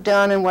economists have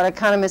done and what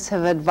economists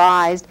have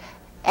advised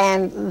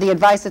and the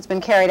advice that's been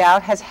carried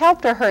out has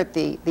helped or hurt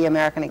the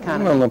American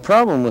economy? Well, the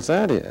problem with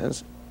that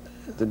is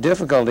the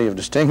difficulty of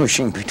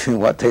distinguishing between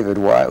what they've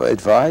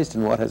advised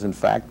and what has in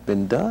fact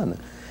been done.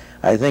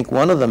 I think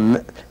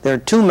there are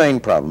two main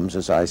problems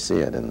as I see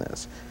it in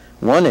this.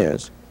 One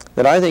is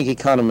that I think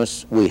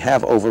economists, we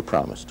have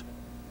overpromised.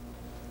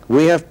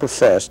 We have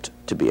professed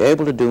to be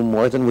able to do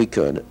more than we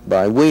could.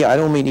 By we, I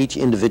don't mean each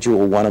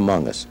individual one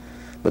among us,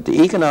 but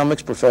the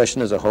economics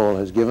profession as a whole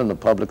has given the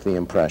public the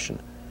impression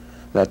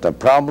that the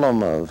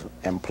problem of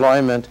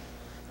employment,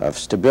 of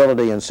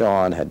stability and so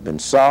on had been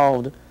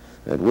solved,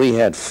 that we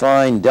had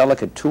fine,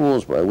 delicate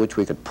tools by which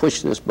we could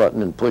push this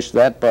button and push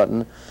that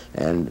button,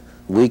 and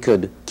we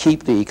could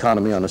keep the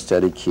economy on a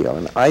steady keel.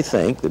 And I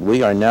think that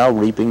we are now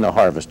reaping the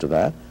harvest of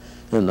that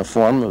in the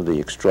form of the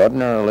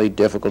extraordinarily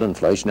difficult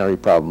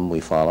inflationary problem we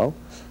follow,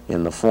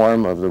 in the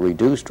form of the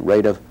reduced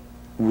rate of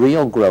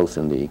real growth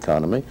in the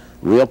economy,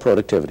 real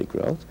productivity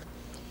growth.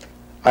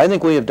 I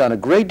think we have done a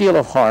great deal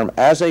of harm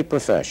as a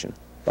profession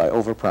by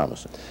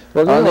overpromising.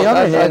 Well, on the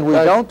other hand, we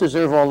don't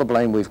deserve all the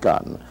blame we've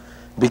gotten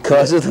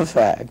because of the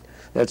fact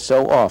that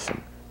so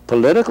often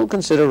political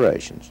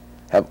considerations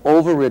have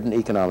overridden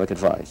economic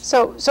advice.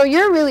 So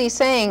you're really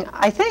saying,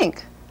 I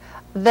think,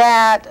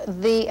 that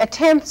the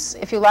attempts,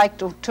 if you like,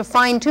 to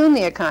fine-tune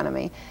the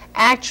economy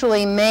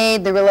actually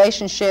made the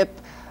relationship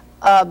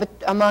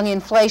among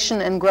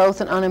inflation and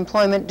growth and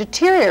unemployment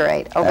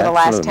deteriorate over the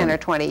last 10 or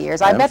 20 years.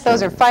 I bet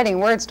those are fighting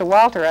words to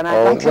Walter, and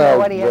I'd like to know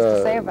what he has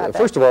to say about that.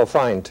 First of all,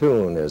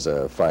 fine-tune is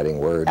a fighting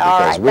word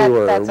because we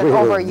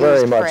were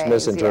very much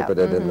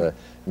misinterpreted in the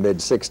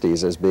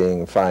mid-60s as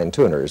being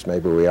fine-tuners.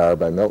 Maybe we are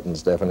by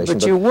Milton's definition.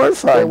 But you were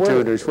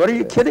fine-tuners. What are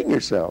you kidding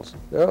yourselves?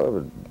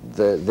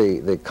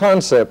 The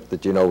concept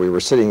that, you know, we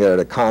were sitting there at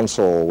a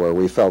console where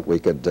we felt we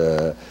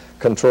could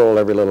control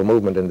every little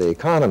movement in the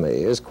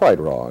economy is quite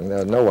wrong.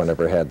 No one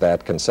ever had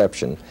that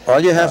conception. All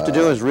you have to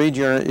do is read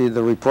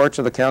the reports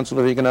of the Council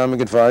of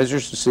Economic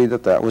Advisors to see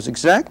that that was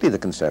exactly the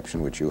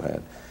conception which you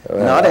had.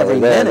 Not every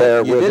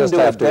minute. You didn't do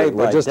it day by day.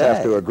 We'll just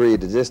have to agree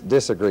to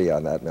disagree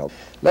on that, Milton.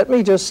 Let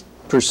me just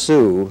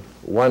pursue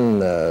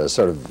one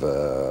sort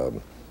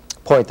of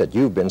point that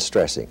you've been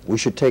stressing. We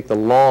should take the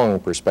long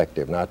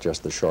perspective, not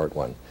just the short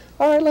one.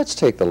 All right, let's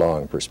take the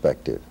long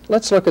perspective.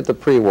 Let's look at the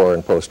pre-war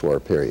and post-war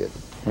period.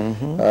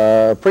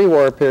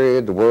 Pre-war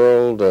period, the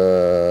world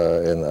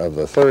of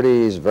the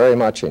 30s, very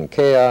much in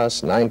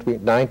chaos,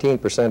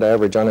 19%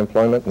 average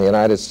unemployment in the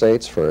United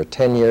States for a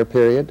 10-year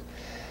period.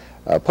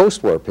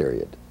 Post-war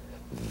period,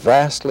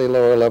 vastly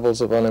lower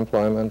levels of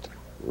unemployment,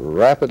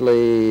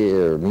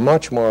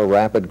 much more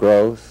rapid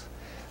growth.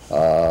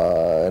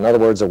 In other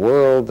words, a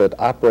world that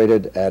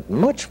operated at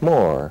much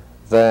more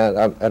than,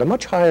 at a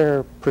much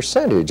higher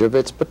percentage of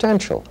its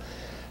potential.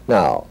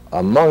 Now,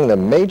 among the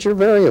major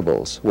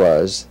variables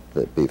was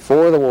that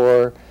before the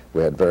war,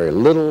 we had very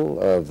little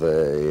of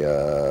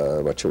the,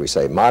 what shall we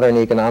say, modern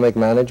economic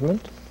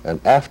management. And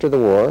after the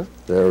war,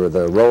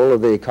 the role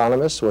of the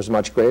economists was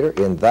much greater.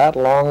 In that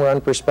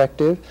long-run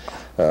perspective,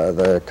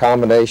 the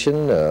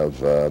combination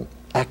of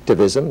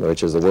activism,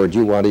 which is the word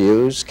you want to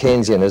use,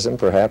 Keynesianism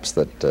perhaps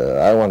that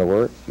I want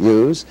to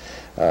use,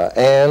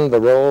 and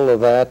the role of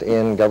that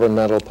in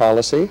governmental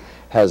policy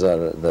has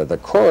the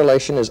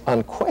correlation is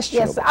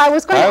unquestionable. Yes, I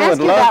was going to ask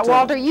you that,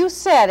 Walter. You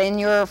said in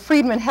your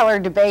Friedman-Heller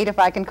debate, if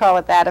I can call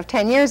it that, of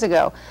 10 years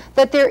ago,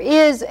 that there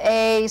is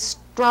a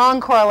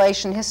strong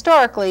correlation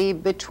historically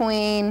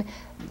between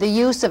the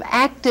use of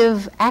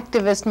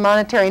activist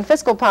monetary and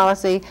fiscal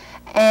policy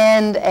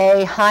and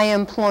a high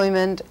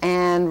employment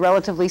and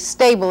relatively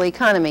stable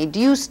economy. Do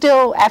you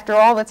still, after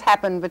all that's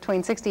happened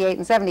between 68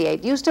 and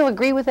 78, do you still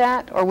agree with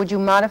that, or would you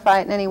modify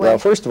it in any way? Well,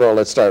 first of all,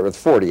 let's start with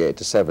 48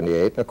 to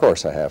 78, and of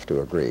course I have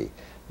to agree.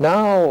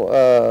 Now,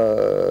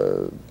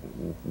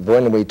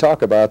 when we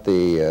talk about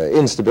the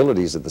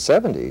instabilities of the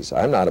 70s,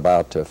 I'm not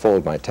about to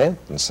fold my tent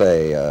and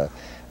say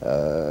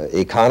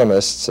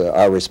economists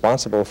are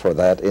responsible for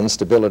that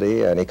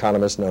instability, and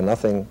economists know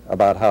nothing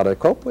about how to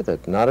cope with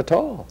it, not at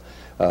all.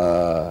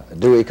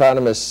 Do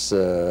economists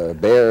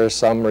bear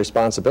some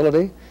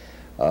responsibility?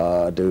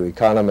 Do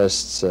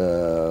economists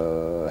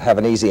have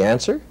an easy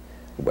answer?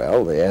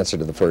 Well, the answer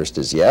to the first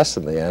is yes,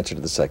 and the answer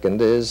to the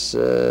second is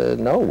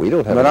no. We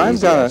don't have any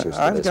easy answers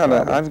to this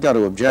problem. I've got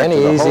to object to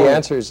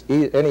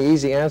any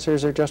easy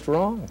answers are just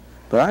wrong.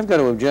 But I've got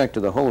to object to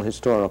the whole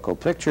historical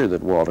picture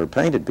that Walter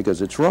painted because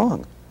it's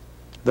wrong.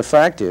 The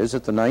fact is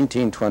that the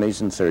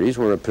 1920s and 30s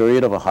were a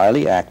period of a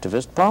highly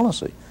activist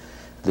policy.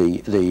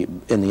 In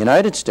the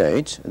United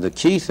States, the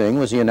key thing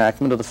was the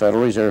enactment of the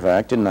Federal Reserve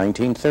Act in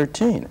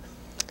 1913,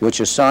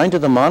 which assigned to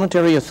the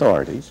monetary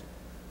authorities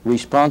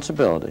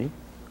responsibility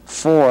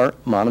for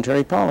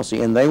monetary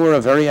policy, and they were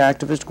a very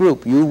activist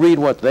group. You read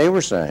what they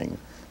were saying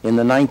in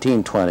the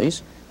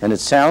 1920s, and it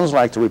sounds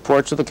like the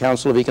reports of the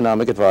Council of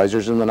Economic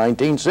Advisors in the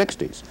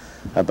 1960s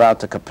about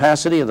the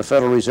capacity of the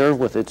Federal Reserve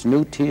with its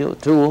new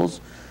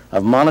tools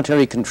of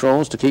monetary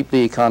controls to keep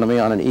the economy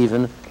on an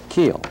even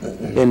keel.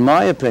 In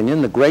my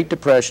opinion, the Great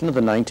Depression of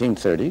the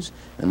 1930s,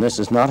 and this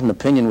is not an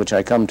opinion which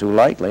I come to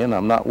lightly and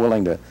I'm not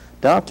willing to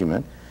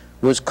document,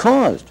 was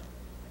caused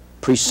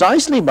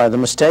precisely by the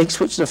mistakes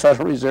which the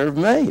Federal Reserve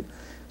made.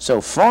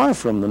 So far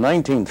from the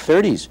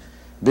 1930s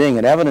being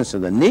an evidence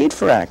of the need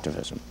for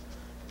activism,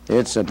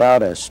 it's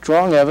about as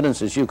strong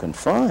evidence as you can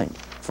find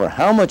for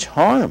how much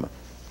harm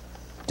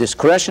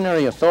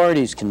discretionary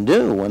authorities can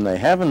do when they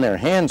have in their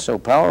hands so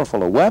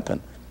powerful a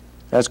weapon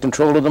as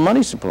control of the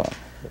money supply.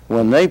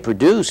 When they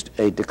produced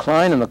a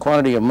decline in the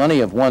quantity of money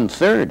of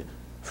 1/3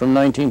 from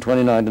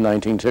 1929 to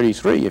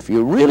 1933, if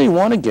you really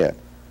want to get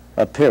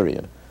a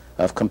period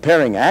of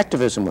comparing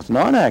activism with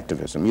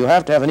non-activism, you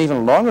have to have an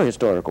even longer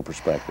historical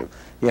perspective.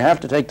 You have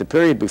to take the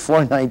period before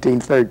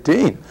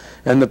 1913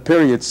 and the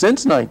period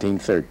since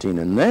 1913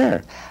 and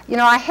there. You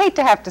know, I hate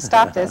to have to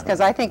stop this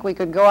because I think we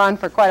could go on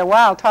for quite a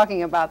while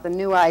talking about the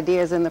new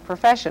ideas in the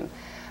profession.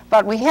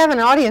 But we have an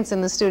audience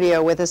in the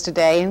studio with us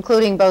today,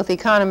 including both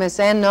economists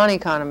and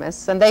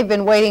non-economists, and they've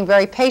been waiting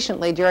very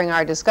patiently during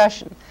our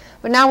discussion.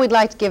 But now we'd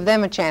like to give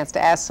them a chance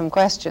to ask some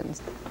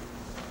questions.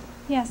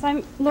 Yes,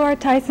 I'm Laura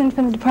Tyson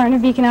from the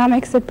Department of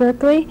Economics at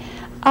Berkeley.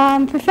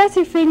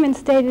 Professor Friedman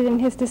stated in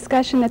his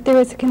discussion that there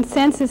is a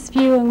consensus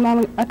view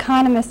among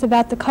economists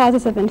about the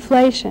causes of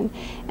inflation.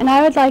 And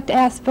I would like to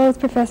ask both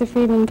Professor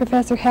Friedman and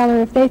Professor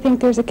Heller if they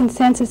think there's a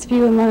consensus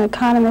view among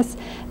economists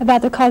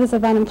about the causes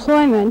of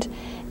unemployment.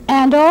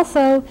 And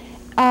also,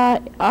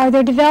 are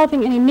there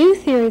developing any new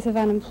theories of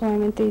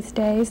unemployment these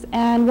days,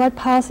 and what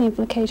policy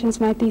implications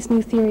might these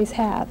new theories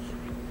have?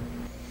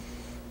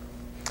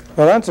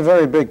 Well, that's a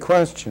very big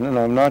question, and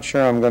I'm not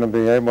sure I'm going to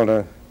be able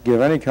to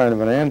give any kind of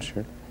an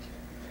answer,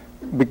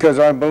 because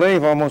I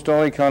believe almost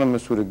all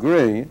economists would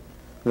agree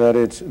that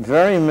it's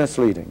very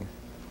misleading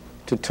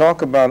to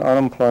talk about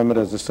unemployment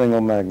as a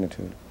single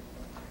magnitude.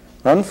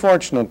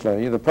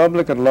 Unfortunately, the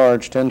public at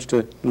large tends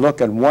to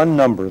look at one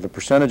number, the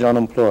percentage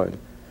unemployed,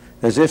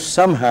 as if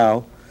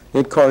somehow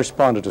it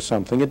corresponded to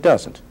something. It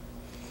doesn't.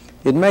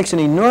 It makes an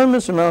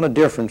enormous amount of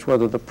difference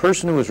whether the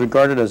person who is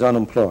regarded as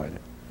unemployed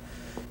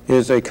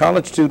is a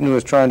college student who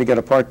is trying to get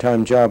a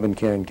part-time job and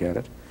can't get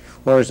it,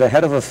 or is the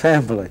head of a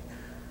family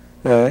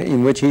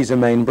in which he's a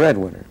main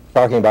breadwinner.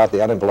 Talking about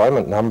the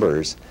unemployment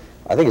numbers,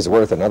 I think it's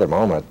worth another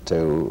moment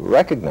to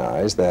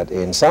recognize that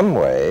in some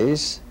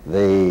ways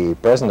the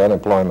present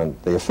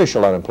unemployment, the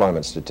official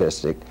unemployment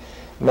statistic,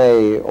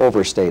 may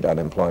overstate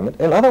unemployment.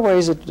 In other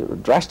ways,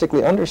 it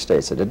drastically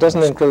understates it. It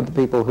doesn't include the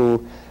people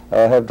who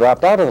have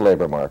dropped out of the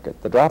labor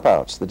market, the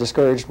dropouts, the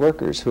discouraged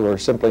workers who are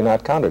simply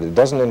not counted. It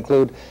doesn't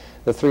include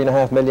the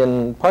 3.5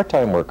 million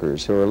part-time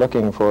workers who are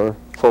looking for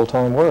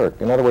full-time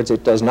work. In other words,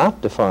 it does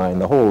not define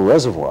the whole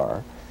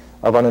reservoir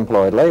of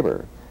unemployed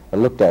labor,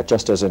 looked at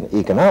just as an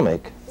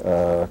economic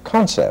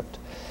concept.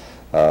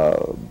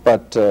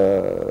 But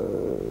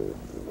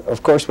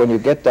of course, when you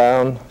get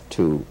down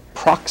to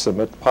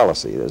proximate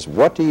policy, that is,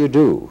 what do you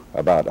do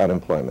about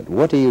unemployment?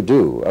 What do you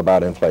do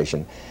about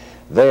inflation?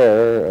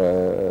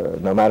 There,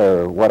 no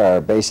matter what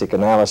our basic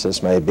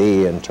analysis may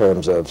be in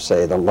terms of,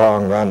 say, the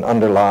long-run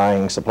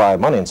underlying supply of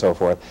money and so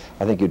forth,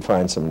 I think you'd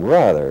find some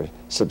rather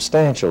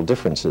substantial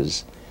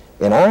differences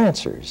in our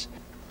answers.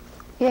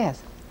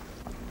 Yes.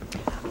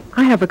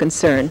 I have a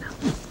concern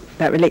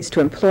that relates to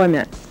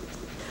employment.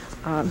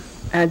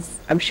 As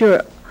I'm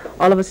sure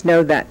all of us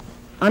know that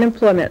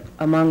unemployment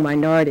among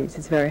minorities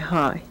is very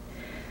high.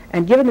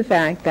 And given the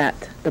fact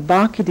that the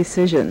Bakke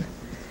decision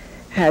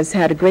has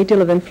had a great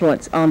deal of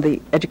influence on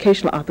the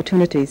educational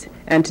opportunities,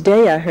 and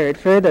today I heard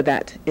further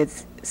that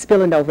it's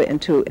spilling over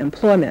into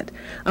employment,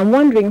 I'm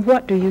wondering,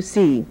 what do you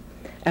see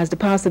as the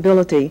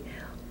possibility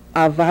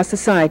of our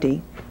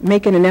society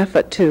making an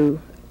effort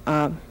to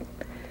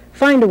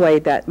find a way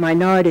that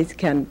minorities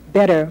can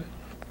better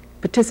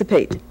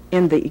participate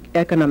in the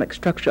economic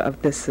structure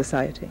of this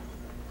society?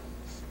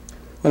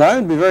 Well, I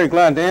would be very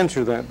glad to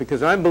answer that,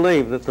 because I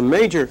believe that the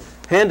major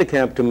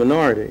handicap to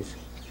minorities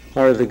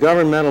are the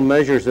governmental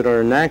measures that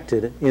are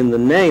enacted in the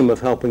name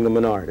of helping the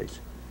minorities.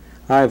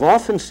 I've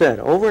often said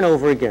over and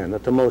over again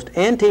that the most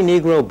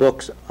anti-Negro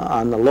books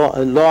on the law,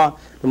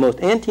 the most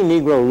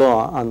anti-Negro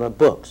law on the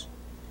books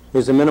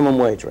is the minimum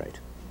wage rate.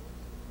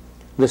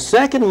 The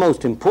second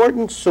most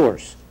important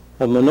source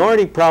of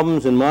minority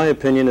problems, in my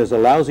opinion, is a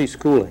lousy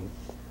schooling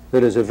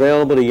that is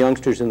available to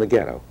youngsters in the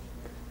ghetto.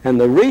 And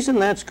the reason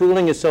that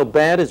schooling is so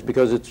bad is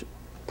because it's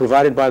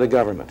provided by the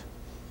government.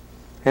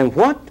 And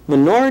what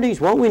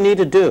we need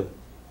to do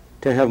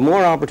to have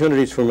more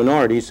opportunities for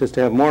minorities is to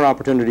have more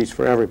opportunities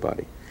for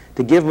everybody.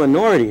 To give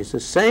minorities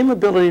the same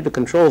ability to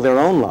control their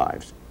own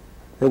lives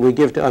that we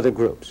give to other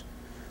groups.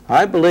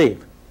 I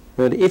believe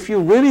that if you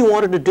really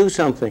wanted to do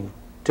something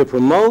to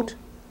promote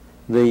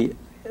the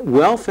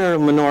welfare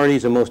of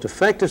minorities, the most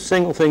effective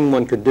single thing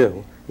one could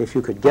do, if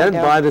you could get it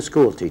by the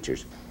school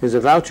teachers, is a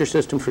voucher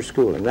system for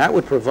schooling. That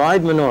would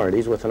provide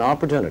minorities with an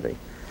opportunity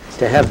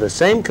to have the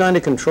same kind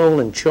of control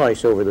and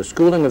choice over the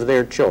schooling of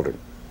their children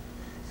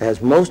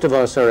as most of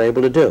us are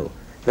able to do.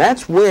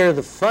 That's where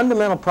the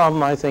fundamental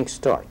problem, I think,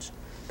 starts.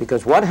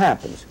 Because what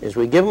happens is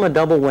we give them a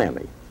double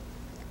whammy.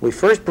 We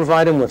first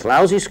provide them with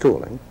lousy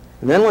schooling,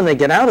 and then when they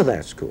get out of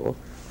that school,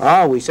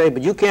 we say,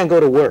 but you can't go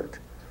to work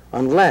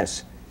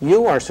unless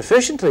you are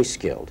sufficiently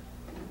skilled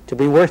to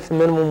be worth the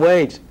minimum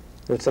wage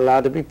that's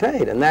allowed to be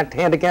paid, and that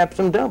handicaps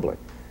them doubly.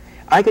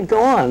 I could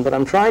go on, but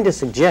I'm trying to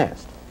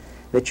suggest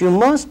that you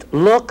must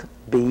look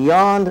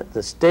beyond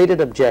the stated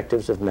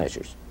objectives of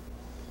measures.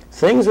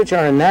 Things which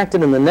are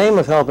enacted in the name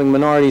of helping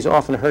minorities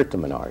often hurt the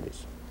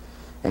minorities.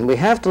 And we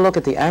have to look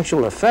at the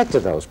actual effect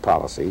of those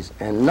policies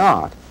and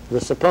not the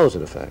supposed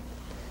effect.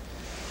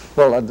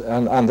 Well,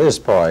 on this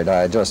point,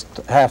 I just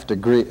have to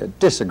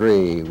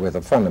disagree with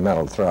the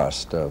fundamental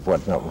thrust of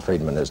what Milton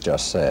Friedman has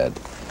just said.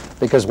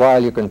 Because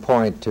while you can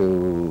point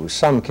to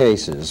some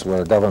cases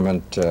where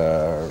government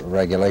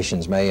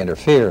regulations may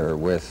interfere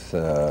with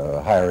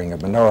hiring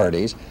of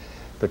minorities,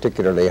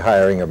 particularly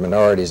hiring of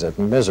minorities at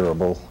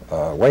miserable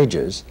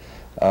wages,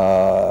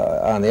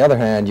 on the other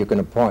hand, you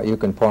can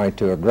point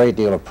to a great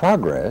deal of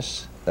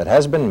progress that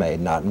has been made,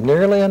 not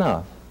nearly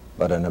enough,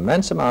 but an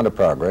immense amount of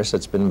progress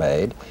that's been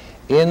made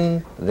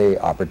in the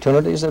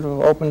opportunities that have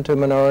opened to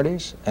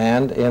minorities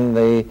and in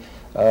the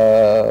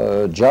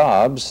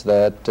jobs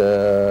that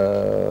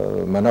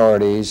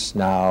minorities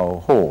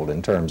now hold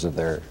in terms of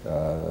their,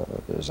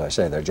 as I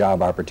say, their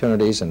job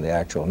opportunities and the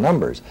actual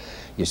numbers.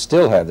 You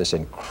still have this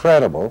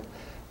incredible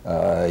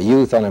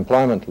youth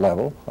unemployment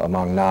level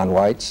among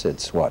non-whites.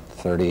 It's what,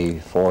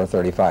 34,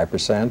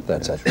 35%?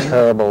 That's a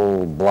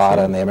terrible blot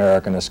on the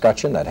American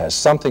escutcheon. That has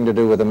something to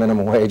do with the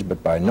minimum wage,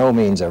 but by no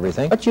means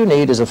everything. What you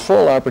need is a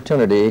full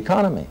opportunity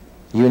economy.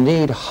 You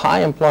need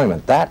high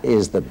employment. That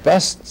is the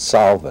best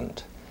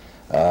solvent.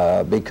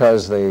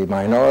 Because the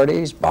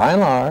minorities, by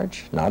and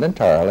large, not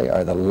entirely,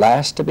 are the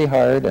last to be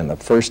hired and the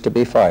first to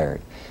be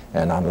fired.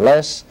 And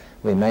unless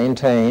we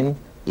maintain,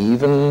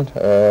 even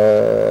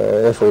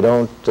if we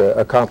don't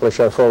accomplish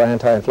our full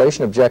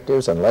anti-inflation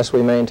objectives, unless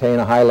we maintain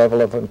a high level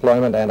of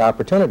employment and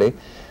opportunity,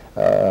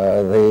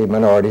 the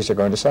minorities are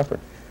going to suffer.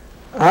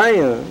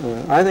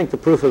 I think the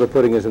proof of the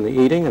pudding is in the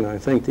eating, and I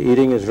think the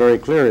eating is very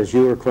clear, as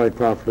you were quite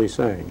properly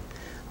saying.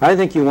 I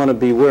think you want to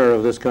beware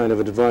of this kind of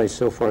advice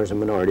so far as the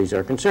minorities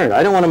are concerned.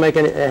 I don't want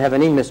to have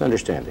any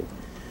misunderstanding.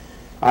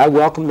 I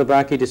welcome the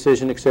Bakke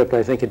decision, except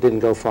I think it didn't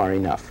go far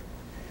enough.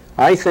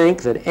 I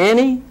think that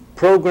any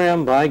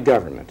program by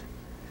government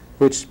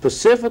which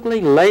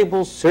specifically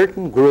labels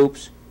certain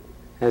groups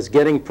as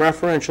getting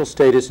preferential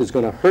status is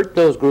going to hurt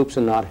those groups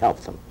and not help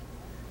them.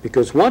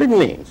 Because what it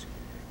means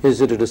is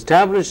that it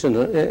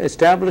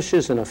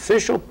establishes an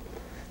official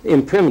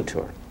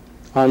imprimatur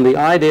on the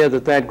idea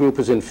that that group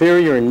is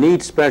inferior and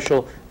needs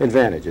special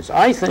advantages.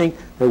 I think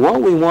that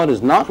what we want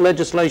is not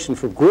legislation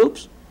for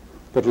groups,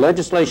 but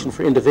legislation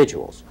for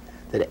individuals.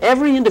 That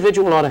every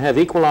individual ought to have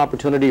equal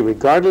opportunity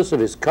regardless of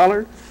his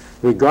color,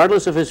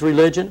 regardless of his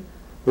religion,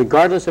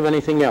 regardless of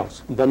anything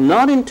else, but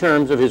not in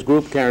terms of his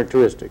group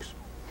characteristics.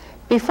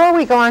 Before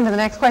we go on to the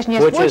next question,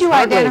 yes, would you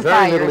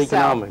identify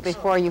yourself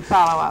before you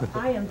follow up?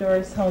 I am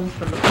Doris Holmes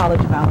from the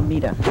College of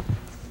Alameda.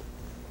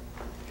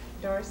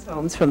 Doris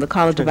Holmes from the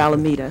College of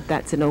Alameda,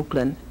 that's in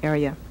Oakland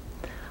area.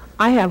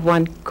 I have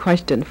one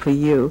question for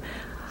you,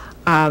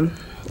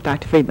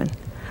 Dr. Friedman.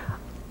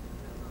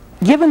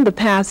 Given the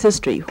past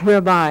history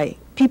whereby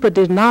people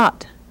did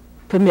not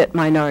permit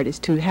minorities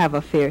to have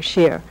a fair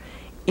share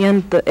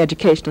in the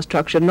educational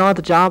structure nor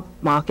the job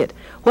market,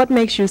 what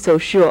makes you so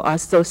sure or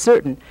so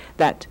certain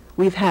that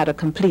we've had a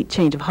complete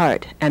change of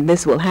heart and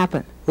this will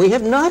happen? We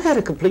have not had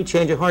a complete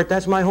change of heart.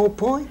 That's my whole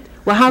point.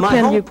 Well, how my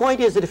can whole you... point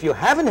is that if you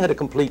haven't had a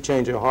complete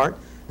change of heart,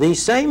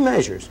 these same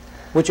measures,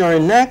 which are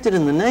enacted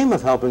in the name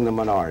of helping the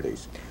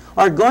minorities,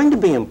 are going to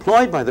be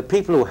employed by the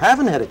people who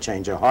haven't had a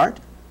change of heart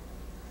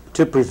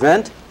to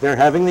prevent their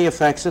having the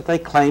effects that they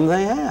claim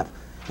they have.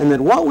 And that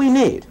what we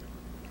need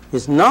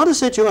is not a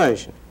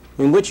situation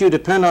in which you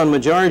depend on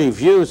majority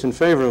views in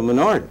favor of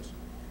minorities,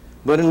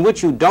 but in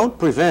which you don't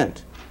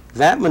prevent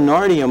that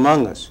minority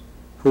among us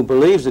who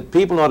believes that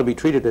people ought to be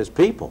treated as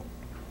people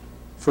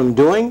from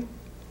doing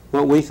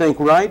what we think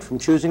right, from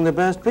choosing the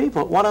best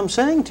people. What I'm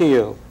saying to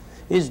you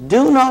is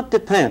do not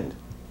depend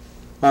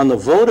on the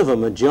vote of a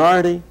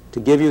majority to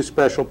give you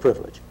special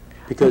privilege.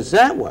 Because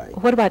that way,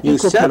 what about you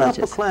equal set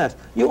privileges? up a class.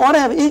 You ought to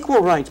have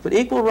equal rights, but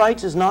equal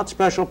rights is not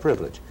special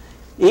privilege.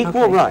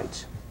 Equal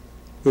rights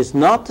is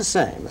not the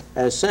same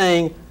as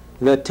saying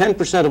that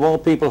 10% of all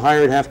people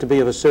hired have to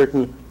be of a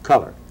certain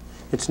color.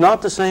 It's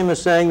not the same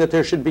as saying that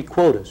there should be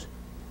quotas.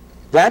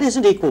 That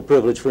isn't equal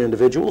privilege for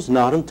individuals,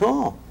 not at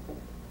all.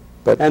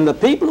 And the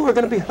people who are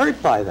going to be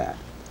hurt by that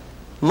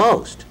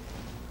most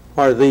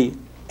are the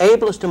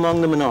ablest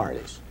among the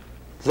minorities.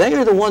 They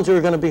are the ones who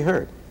are going to be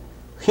hurt.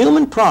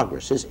 Human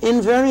progress has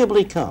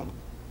invariably come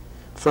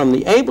from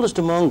the ablest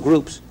among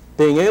groups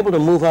being able to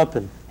move up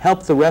and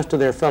help the rest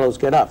of their fellows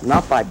get up,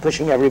 not by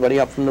pushing everybody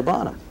up from the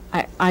bottom.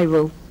 I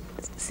will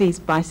cease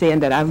by saying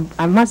that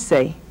I must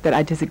say that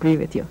I disagree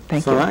with you.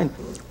 Thank you. Fine.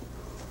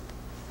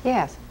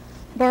 Yes.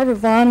 Barbara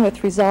Vaughn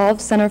with Resolve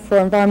Center for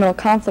Environmental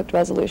Conflict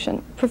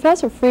Resolution.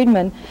 Professor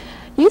Friedman,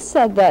 you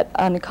said that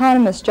an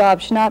economist's job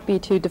should not be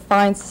to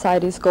define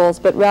society's goals,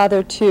 but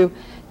rather to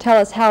tell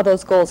us how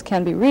those goals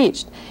can be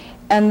reached,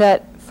 and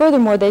that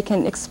furthermore they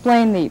can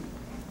explain the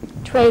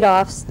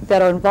trade-offs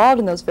that are involved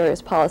in those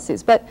various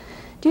policies. But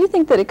do you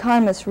think that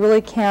economists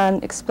really can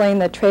explain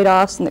the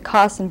trade-offs and the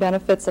costs and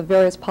benefits of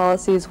various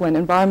policies when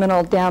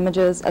environmental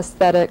damages,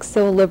 aesthetics,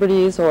 civil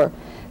liberties, or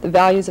the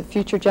values of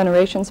future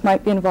generations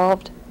might be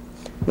involved?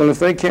 Well, if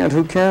they can't,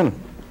 who can?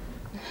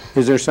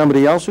 Is there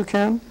somebody else who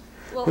can?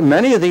 Well,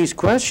 many of these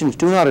questions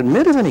do not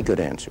admit of any good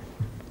answer.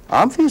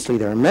 Obviously,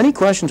 there are many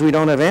questions we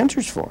don't have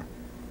answers for.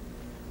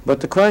 But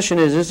the question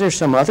is there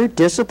some other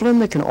discipline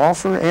that can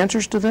offer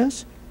answers to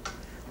this?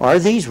 Are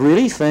these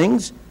really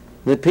things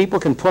that people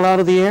can pull out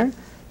of the air?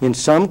 In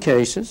some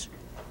cases,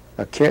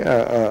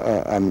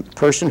 a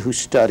person who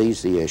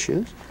studies the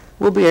issues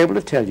will be able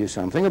to tell you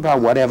something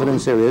about what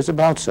evidence there is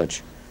about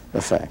such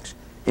effects.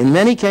 In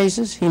many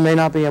cases, he may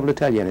not be able to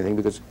tell you anything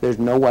because there's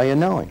no way of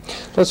knowing.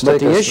 But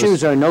the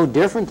issues are no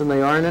different than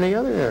they are in any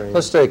other area.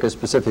 Let's take a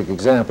specific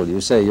example.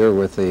 You say you're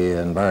with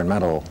the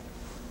Environmental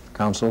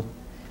Council?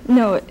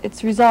 No,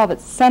 it's Resolve.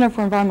 It's Center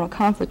for Environmental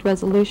Conflict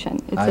Resolution.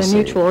 It's a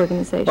mutual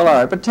organization. Well,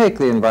 all right, but take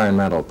the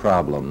environmental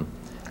problem.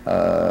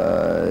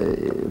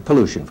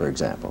 Pollution, for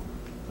example.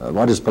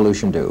 What does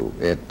pollution do?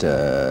 It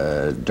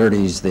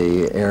dirties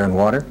the air and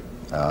water.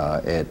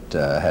 It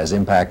has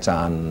impacts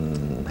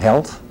on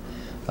health.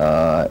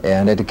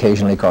 And it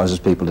occasionally causes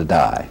people to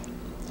die.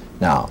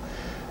 Now,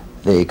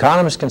 the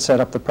economists can set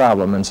up the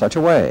problem in such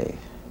a way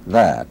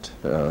that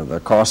the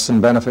costs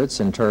and benefits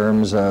in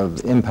terms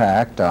of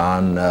impact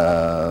on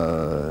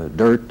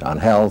dirt, on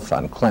health,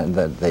 on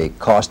the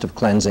cost of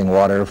cleansing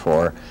water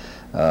for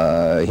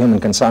human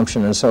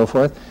consumption and so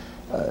forth,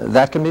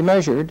 that can be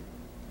measured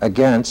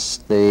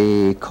against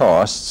the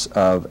costs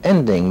of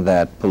ending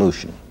that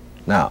pollution.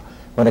 Now,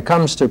 when it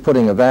comes to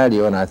putting a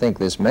value, and I think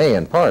this may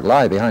in part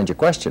lie behind your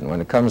question,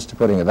 when it comes to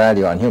putting a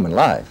value on human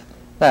life,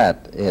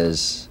 that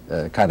is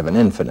kind of an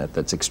infinite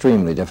that's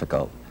extremely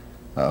difficult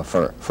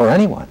for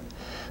anyone.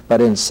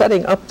 But in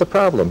setting up the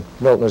problem,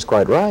 Milton is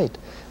quite right.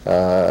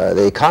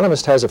 The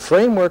Economist has a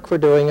framework for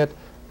doing it.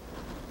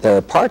 There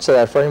are parts of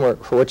that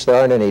framework for which there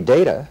aren't any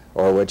data,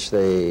 or which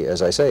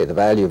as I say, the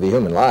value of a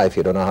human life,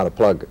 you don't know how to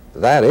plug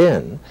that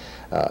in.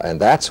 And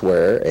that's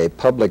where a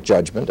public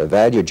judgment, a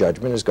value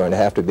judgment, is going to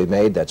have to be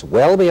made that's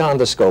well beyond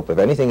the scope of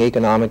anything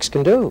economics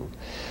can do.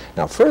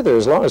 Now further,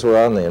 as long as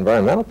we're on the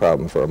environmental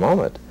problem for a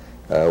moment,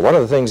 one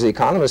of the things the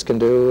economists can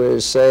do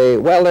is say,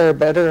 well, there are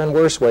better and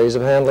worse ways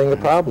of handling the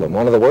problem.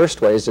 One of the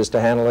worst ways is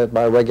to handle it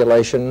by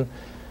regulation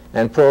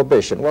and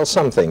prohibition. Well,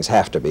 some things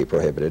have to be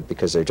prohibited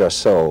because they're just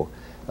so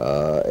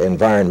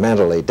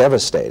environmentally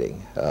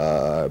devastating.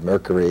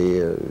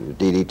 Mercury,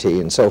 DDT,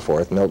 and so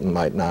forth. Milton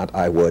might not,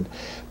 I would.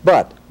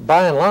 But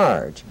by and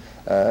large,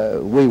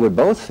 we would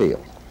both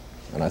feel,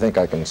 and I think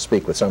I can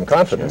speak with some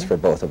confidence for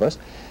both of us,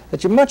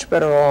 that you're much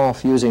better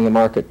off using the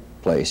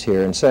marketplace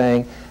here and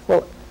saying,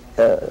 well,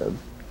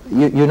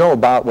 you know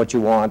about what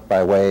you want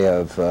by way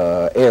of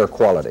air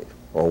quality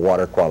or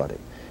water quality,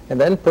 and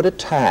then put a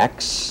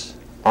tax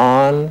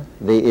on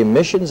the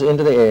emissions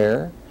into the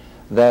air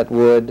that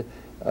would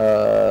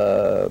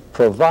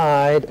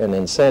provide an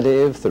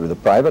incentive through the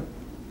private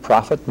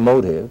profit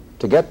motive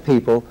to get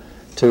people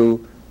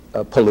to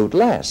pollute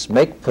less.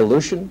 Make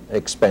pollution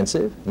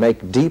expensive,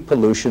 make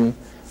depollution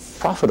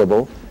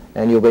profitable,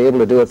 and you'll be able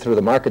to do it through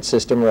the market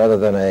system rather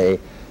than a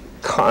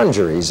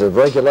congeries of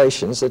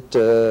regulations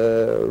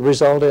that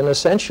result in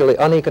essentially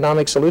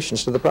uneconomic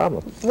solutions to the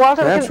problem.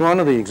 Walter, that's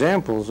one of the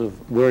examples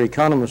of where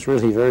economists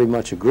really very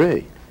much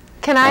agree.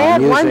 Can I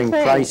add one thing?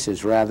 Using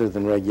prices rather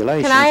than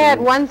regulations. Can I add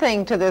one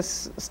thing to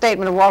this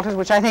statement of Walter's,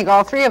 which I think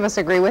all three of us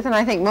agree with, and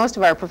I think most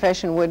of our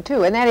profession would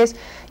too, and that is,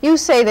 you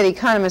say that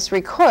economists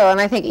recoil, and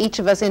I think each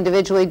of us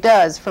individually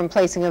does, from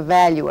placing a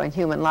value on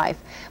human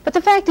life. But the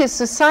fact is,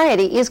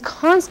 society is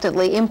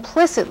constantly,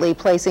 implicitly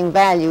placing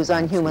values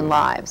on human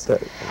lives.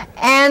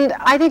 And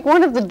I think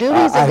one of the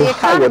duties of the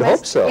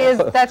economist is,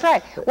 that's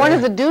right, one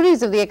of the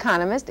duties of the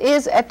economist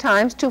is at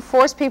times to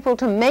force people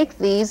to make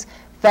these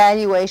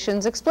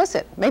valuations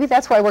explicit. Maybe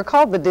that's why we're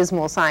called the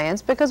dismal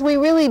science, because we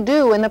really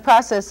do, in the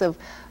process of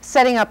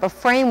setting up a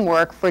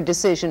framework for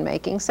decision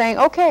making, saying,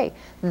 okay,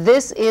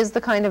 this is the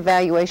kind of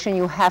valuation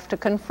you have to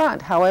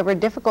confront, however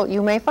difficult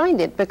you may find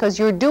it, because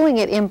you're doing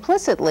it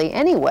implicitly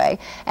anyway,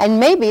 and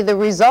maybe the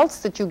results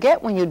that you get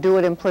when you do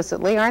it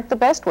implicitly aren't the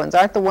best ones,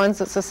 aren't the ones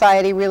that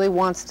society really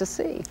wants to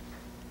see.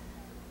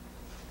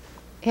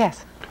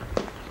 Yes?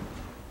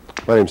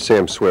 My name's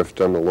Sam Swift.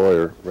 I'm a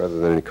lawyer rather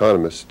than an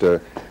economist.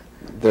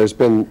 There's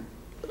been,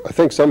 I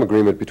think, some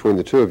agreement between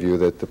the two of you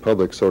that the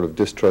public sort of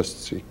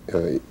distrusts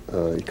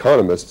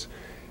economists.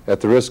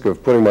 At the risk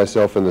of putting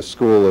myself in the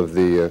school of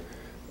the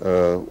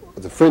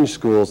fringe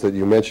schools that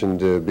you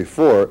mentioned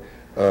before,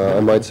 I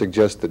might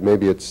suggest that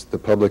maybe it's the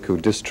public who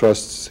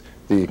distrusts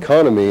the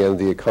economy and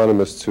the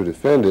economists who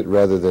defend it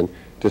rather than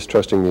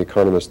distrusting the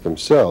economists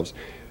themselves.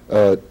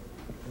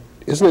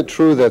 Isn't it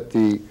true that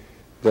the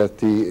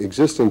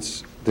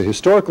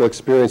historical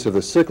experience of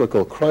the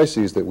cyclical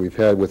crises that we've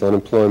had with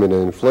unemployment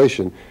and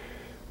inflation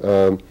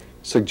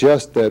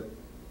suggest that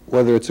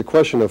whether it's a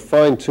question of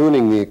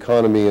fine-tuning the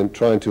economy and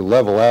trying to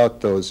level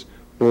out those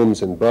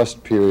booms and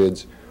bust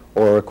periods,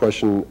 or a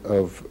question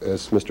of,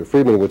 as Mr.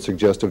 Friedman would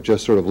suggest, of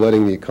just sort of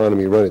letting the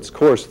economy run its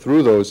course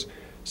through those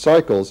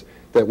cycles,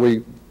 that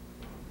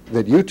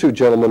you two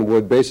gentlemen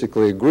would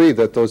basically agree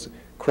that those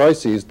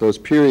crises, those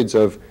periods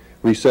of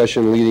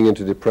recession leading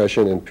into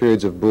depression and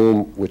periods of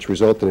boom which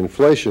result in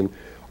inflation,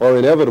 are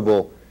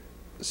inevitable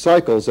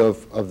cycles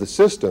of the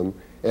system,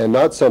 and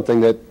not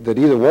something that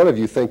either one of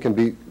you think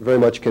very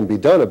much can be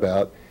done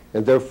about,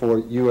 and therefore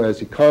you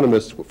as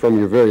economists from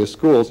your various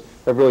schools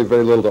have really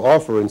very little to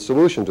offer in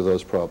solution to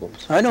those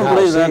problems. I don't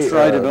believe that's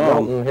right at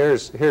all. Milton,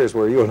 here's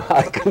where you and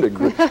I can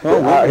agree.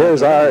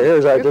 Here's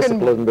our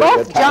discipline.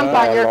 Both jump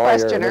on your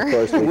questioner.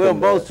 We'll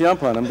both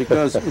jump on them,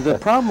 because the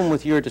problem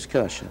with your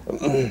discussion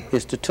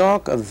is to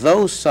talk of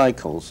those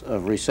cycles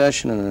of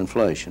recession and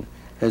inflation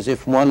as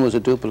if one was a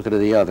duplicate of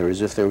the other,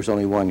 as if there was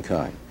only one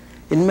kind.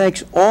 It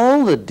makes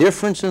all the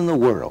difference in the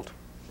world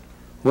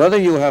whether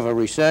you have a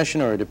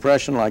recession or a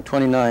depression like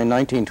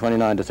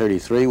 1929 to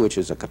 33, which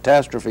is a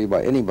catastrophe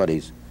by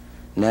anybody's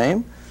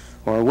name,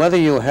 or whether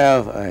you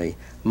have a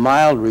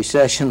mild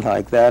recession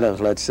like that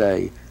of, let's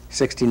say,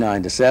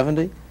 69 to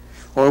 70,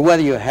 or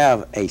whether you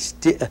have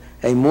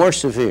a more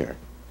severe,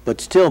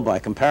 but still by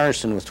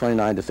comparison with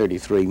 29 to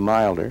 33,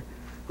 milder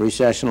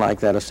recession like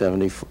that of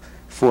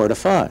 74 to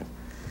 5.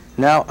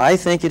 Now, I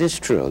think it is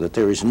true that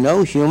there is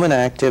no human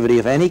activity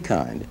of any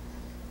kind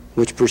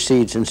which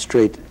proceeds in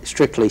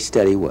strictly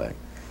steady way.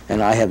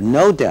 And I have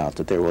no doubt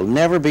that there will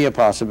never be a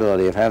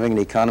possibility of having an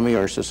economy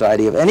or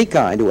society of any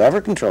kind, whoever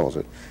controls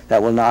it,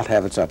 that will not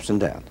have its ups and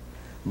downs.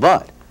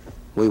 But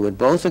we would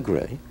both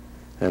agree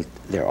that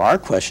there are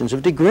questions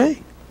of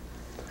degree,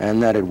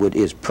 and that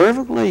is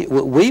perfectly,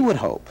 we would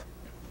hope,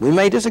 we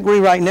may disagree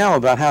right now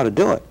about how to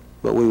do it,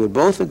 but we would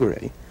both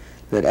agree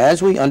that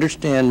as we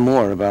understand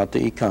more about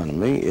the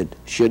economy, it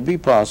should be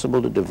possible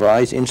to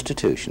devise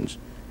institutions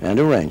and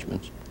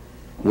arrangements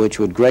which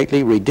would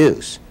greatly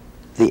reduce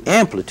the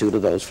amplitude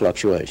of those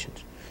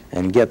fluctuations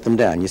and get them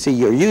down. You see,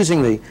 you're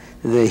using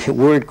the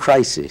word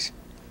crisis.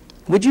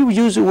 Would you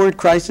use the word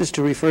crisis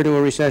to refer to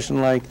a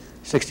recession like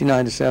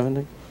 69 to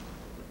 70?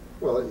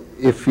 Well,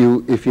 if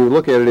you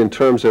look at it in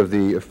terms of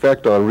the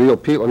effect on real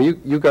people, I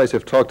mean, you guys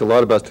have talked a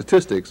lot about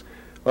statistics.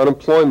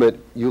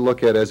 Unemployment you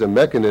look at as a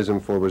mechanism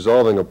for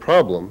resolving a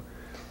problem,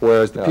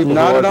 whereas the people who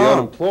are the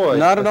unemployed,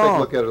 not at all.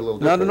 Look at it a little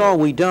differently. Not at all,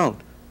 we don't.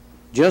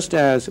 Just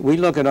as we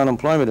look at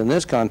unemployment in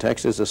this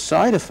context as a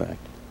side effect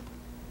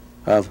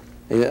of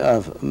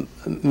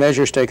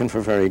measures taken for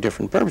very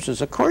different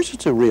purposes. Of course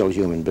it's a real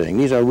human being.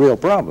 These are real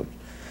problems.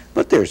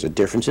 But there's a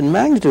difference in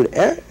magnitude.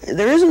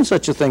 There isn't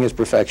such a thing as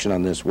perfection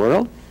on this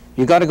world.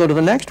 You've got to go to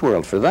the next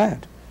world for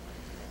that.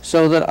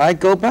 So that I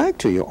go back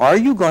to you. Are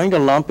you going to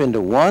lump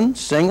into one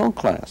single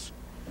class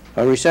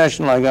a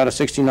recession like that of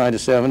 69 to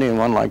 70 and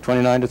one like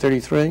 29 to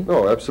 33?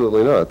 No,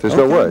 absolutely not. There's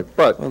no way.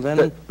 But,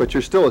 well, but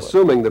you're still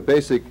assuming the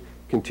basic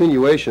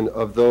continuation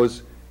of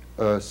those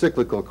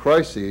cyclical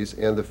crises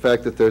and the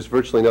fact that there's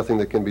virtually nothing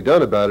that can be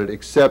done about it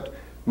except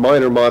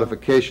minor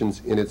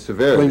modifications in its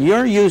severity. Well,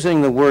 you're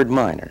using the word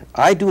minor.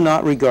 I do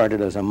not regard it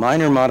as a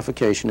minor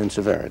modification in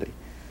severity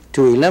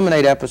to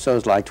eliminate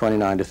episodes like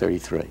 29 to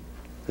 33.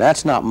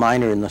 That's not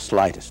minor in the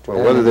slightest.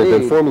 Well, whether they've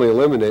been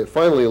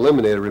finally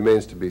eliminated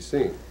remains to be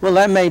seen. Well,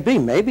 that may be.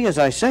 Maybe, as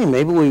I say,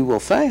 maybe we will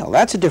fail.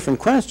 That's a different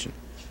question.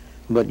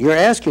 But you're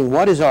asking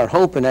what is our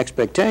hope and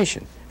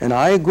expectation. And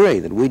I agree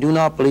that we do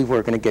not believe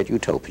we're going to get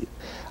utopia.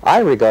 I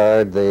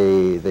regard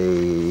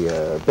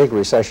the big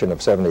recession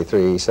of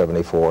 73,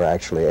 74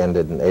 actually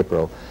ended in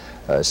April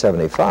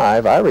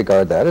 75. I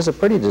regard that as a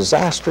pretty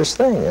disastrous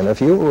thing. And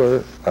if you were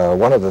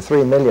one of the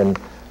 3 million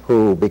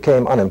who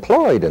became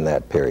unemployed in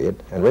that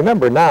period, and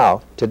remember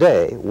now,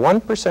 today,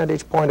 1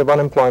 percentage point of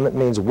unemployment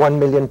means 1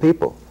 million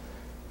people.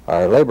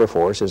 Our labor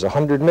force is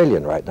 100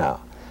 million right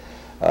now.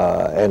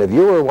 And if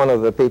you were one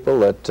of the people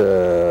that,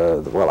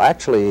 well,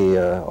 actually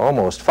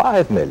almost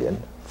 5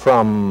 million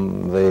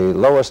from the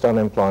lowest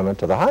unemployment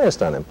to the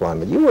highest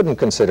unemployment, you wouldn't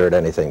consider it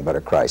anything but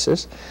a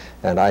crisis.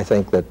 And I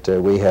think that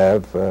we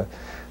have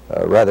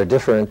rather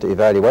different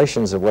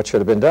evaluations of what should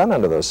have been done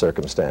under those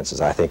circumstances.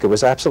 I think it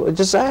was absolutely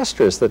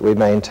disastrous that we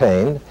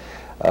maintained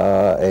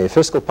a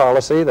fiscal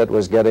policy that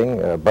was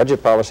getting, a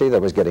budget policy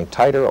that was getting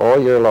tighter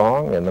all year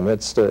long in the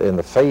midst, in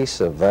the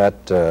face of that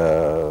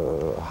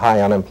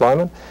high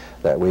unemployment,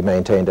 that we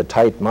maintained a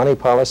tight money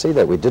policy,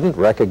 that we didn't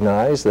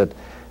recognize that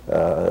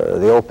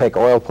the OPEC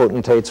oil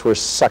potentates were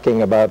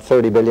sucking about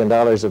 $30 billion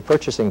of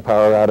purchasing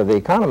power out of the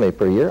economy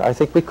per year. I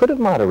think we could have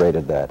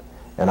moderated that.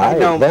 And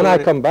then I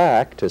come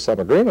back to some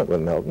agreement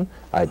with Milton.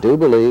 I do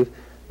believe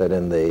that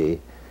in the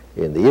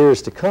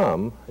years to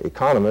come,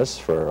 economists,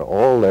 for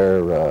all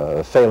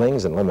their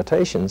failings and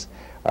limitations,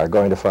 are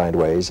going to find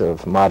ways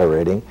of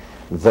moderating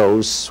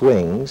those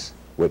swings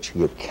which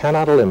you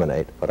cannot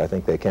eliminate, but I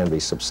think they can be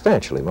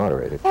substantially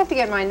moderated. I have to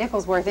get my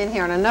nickels worth in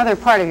here on another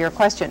part of your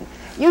question.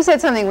 You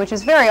said something which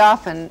is very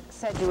often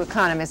said to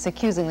economists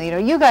accusingly, you know,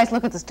 you guys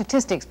look at the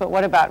statistics, but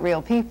what about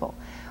real people?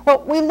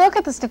 Well, we look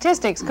at the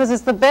statistics because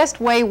it's the best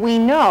way we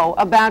know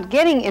about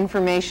getting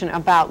information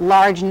about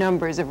large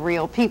numbers of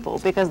real people,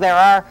 because there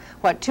are,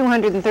 what,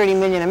 230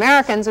 million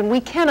Americans, and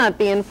we cannot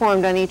be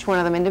informed on each one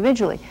of them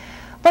individually.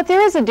 But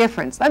there is a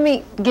difference. Let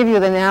me give you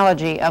the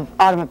analogy of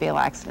automobile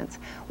accidents.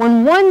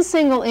 When one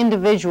single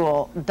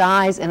individual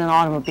dies in an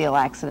automobile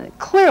accident,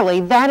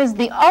 clearly that is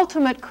the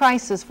ultimate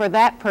crisis for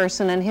that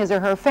person and his or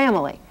her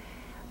family.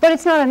 But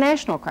it's not a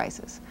national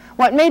crisis.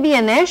 What may be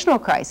a national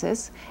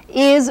crisis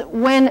is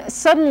when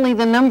suddenly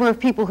the number of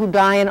people who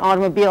die in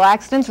automobile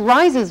accidents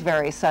rises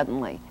very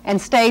suddenly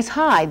and stays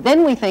high.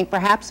 Then we think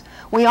perhaps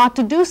we ought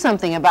to do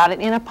something about it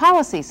in a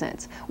policy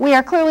sense. We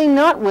are clearly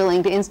not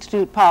willing to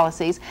institute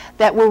policies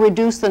that will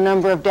reduce the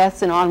number of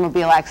deaths in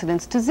automobile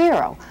accidents to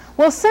zero.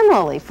 Well,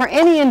 similarly, for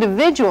any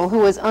individual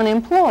who is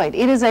unemployed,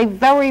 it is a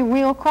very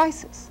real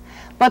crisis.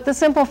 But the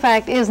simple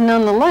fact is,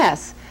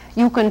 nonetheless,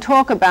 you can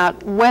talk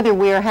about whether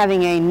we are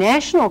having a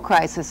national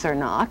crisis or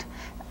not,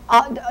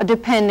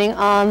 depending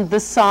on the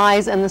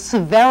size and the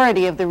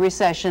severity of the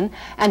recession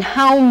and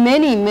how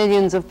many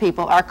millions of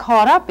people are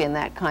caught up in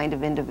that kind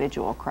of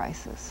individual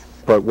crisis.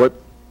 But what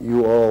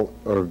you all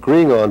are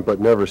agreeing on but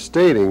never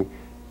stating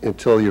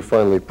until you're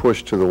finally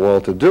pushed to the wall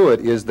to do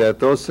it is that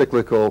those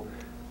cyclical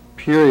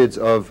periods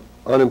of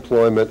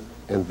unemployment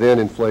and then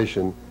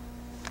inflation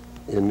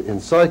in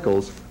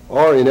cycles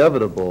are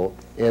inevitable,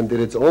 and that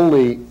it's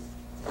only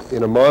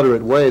in a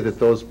moderate way that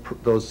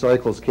those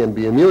cycles can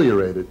be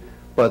ameliorated,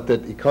 but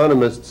that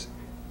economists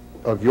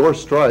of your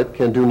stripe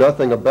can do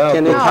nothing about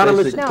Can those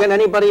economists, basic- can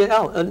anybody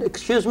else,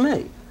 excuse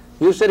me,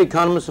 you said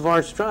economists of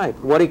our stripe.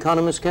 What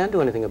economists can't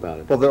do anything about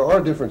it? Well, there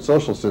are different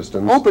social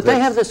systems. Oh, but they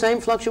have the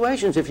same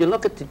fluctuations. If you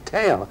look at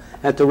detail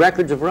at the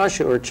records of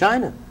Russia or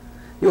China,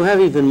 you have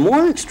even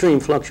more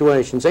extreme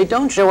fluctuations. They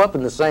don't show up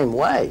in the same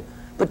way,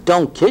 but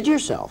don't kid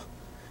yourself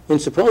in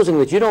supposing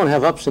that you don't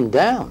have ups and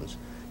downs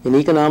in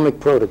economic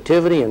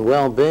productivity and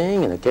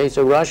well-being, in the case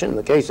of Russia, in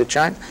the case of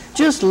China.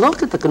 Just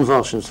look at the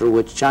convulsions through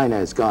which China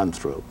has gone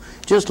through.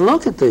 Just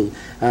look at the,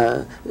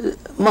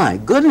 my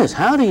goodness,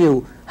 how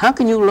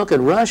can you look at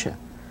Russia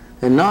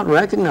and not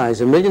recognize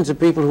the millions of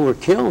people who were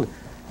killed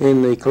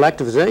in the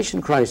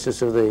collectivization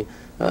crisis of the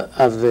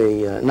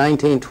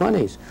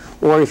 1920s?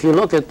 Or if you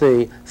look at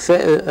the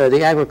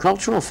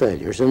agricultural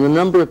failures and the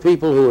number of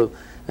people who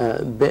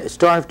have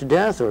starved to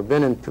death or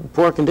been in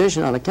poor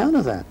condition on account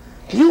of that.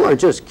 You are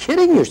just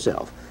kidding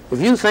yourself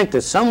if you think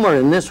that somewhere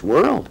in this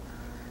world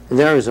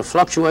there is a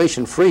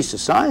fluctuation-free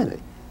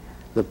society.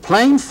 The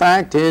plain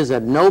fact is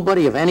that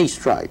nobody of any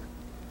stripe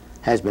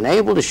has been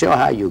able to show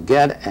how you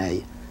get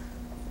a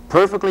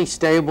perfectly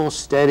stable,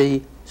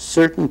 steady,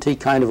 certainty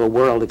kind of a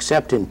world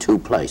except in two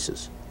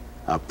places,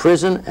 a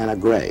prison and a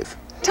grave.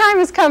 Time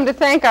has come to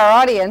thank our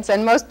audience,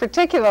 and most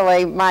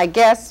particularly my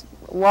guests,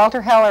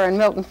 Walter Heller and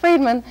Milton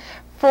Friedman,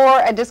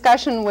 for a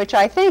discussion which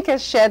I think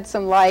has shed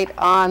some light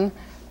on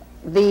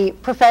the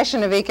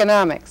profession of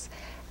economics,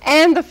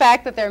 and the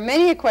fact that there are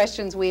many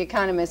questions we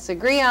economists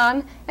agree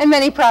on and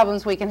many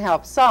problems we can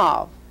help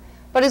solve.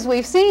 But as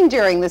we've seen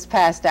during this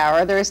past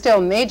hour, there are still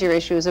major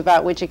issues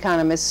about which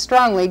economists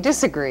strongly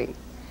disagree.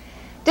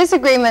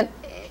 Disagreement,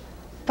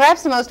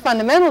 perhaps the most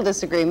fundamental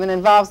disagreement,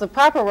 involves the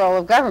proper role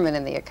of government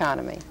in the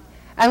economy.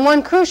 And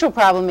one crucial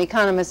problem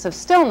economists have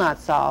still not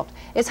solved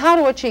is how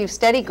to achieve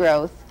steady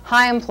growth,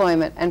 high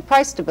employment, and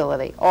price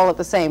stability all at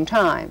the same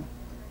time.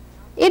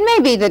 It may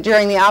be that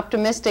during the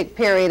optimistic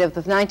period of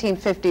the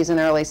 1950s and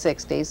early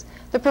 60s,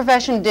 the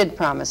profession did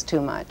promise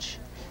too much.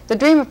 The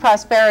dream of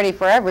prosperity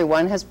for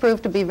everyone has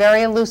proved to be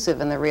very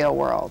elusive in the real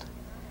world.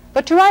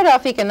 But to write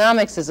off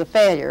economics as a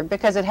failure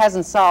because it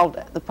hasn't solved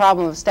the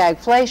problem of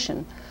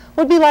stagflation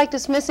would be like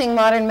dismissing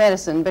modern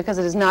medicine because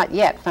it has not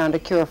yet found a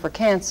cure for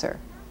cancer.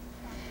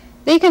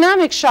 The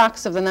economic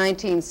shocks of the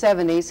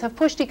 1970s have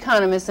pushed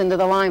economists into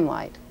the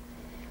limelight.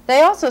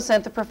 They also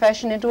sent the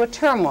profession into a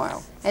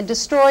turmoil and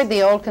destroyed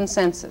the old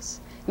consensus,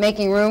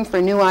 making room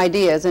for new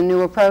ideas and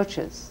new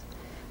approaches.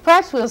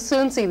 Perhaps we'll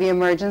soon see the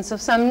emergence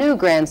of some new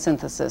grand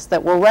synthesis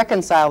that will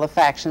reconcile the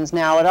factions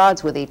now at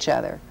odds with each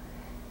other.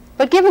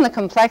 But given the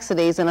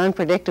complexities and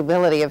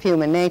unpredictability of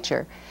human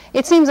nature,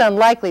 it seems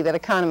unlikely that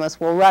economists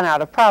will run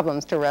out of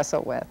problems to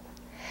wrestle with.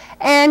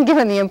 And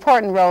given the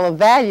important role of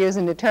values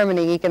in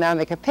determining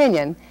economic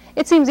opinion,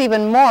 it seems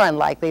even more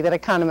unlikely that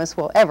economists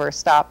will ever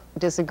stop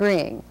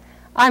disagreeing.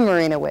 I'm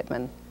Marina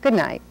Whitman. Good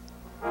night.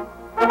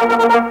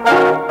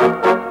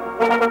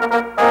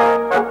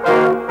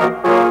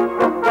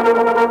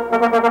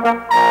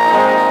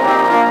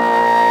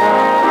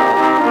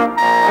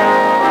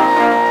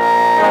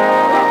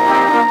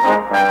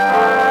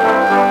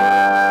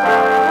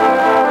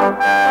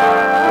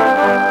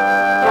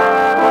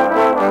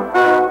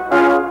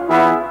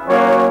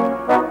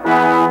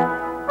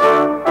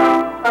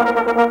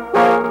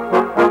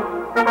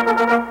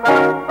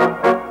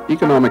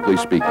 Economically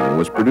Speaking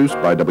was produced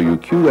by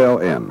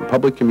WQLN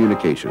Public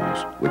Communications,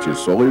 which is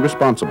solely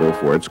responsible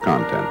for its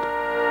content.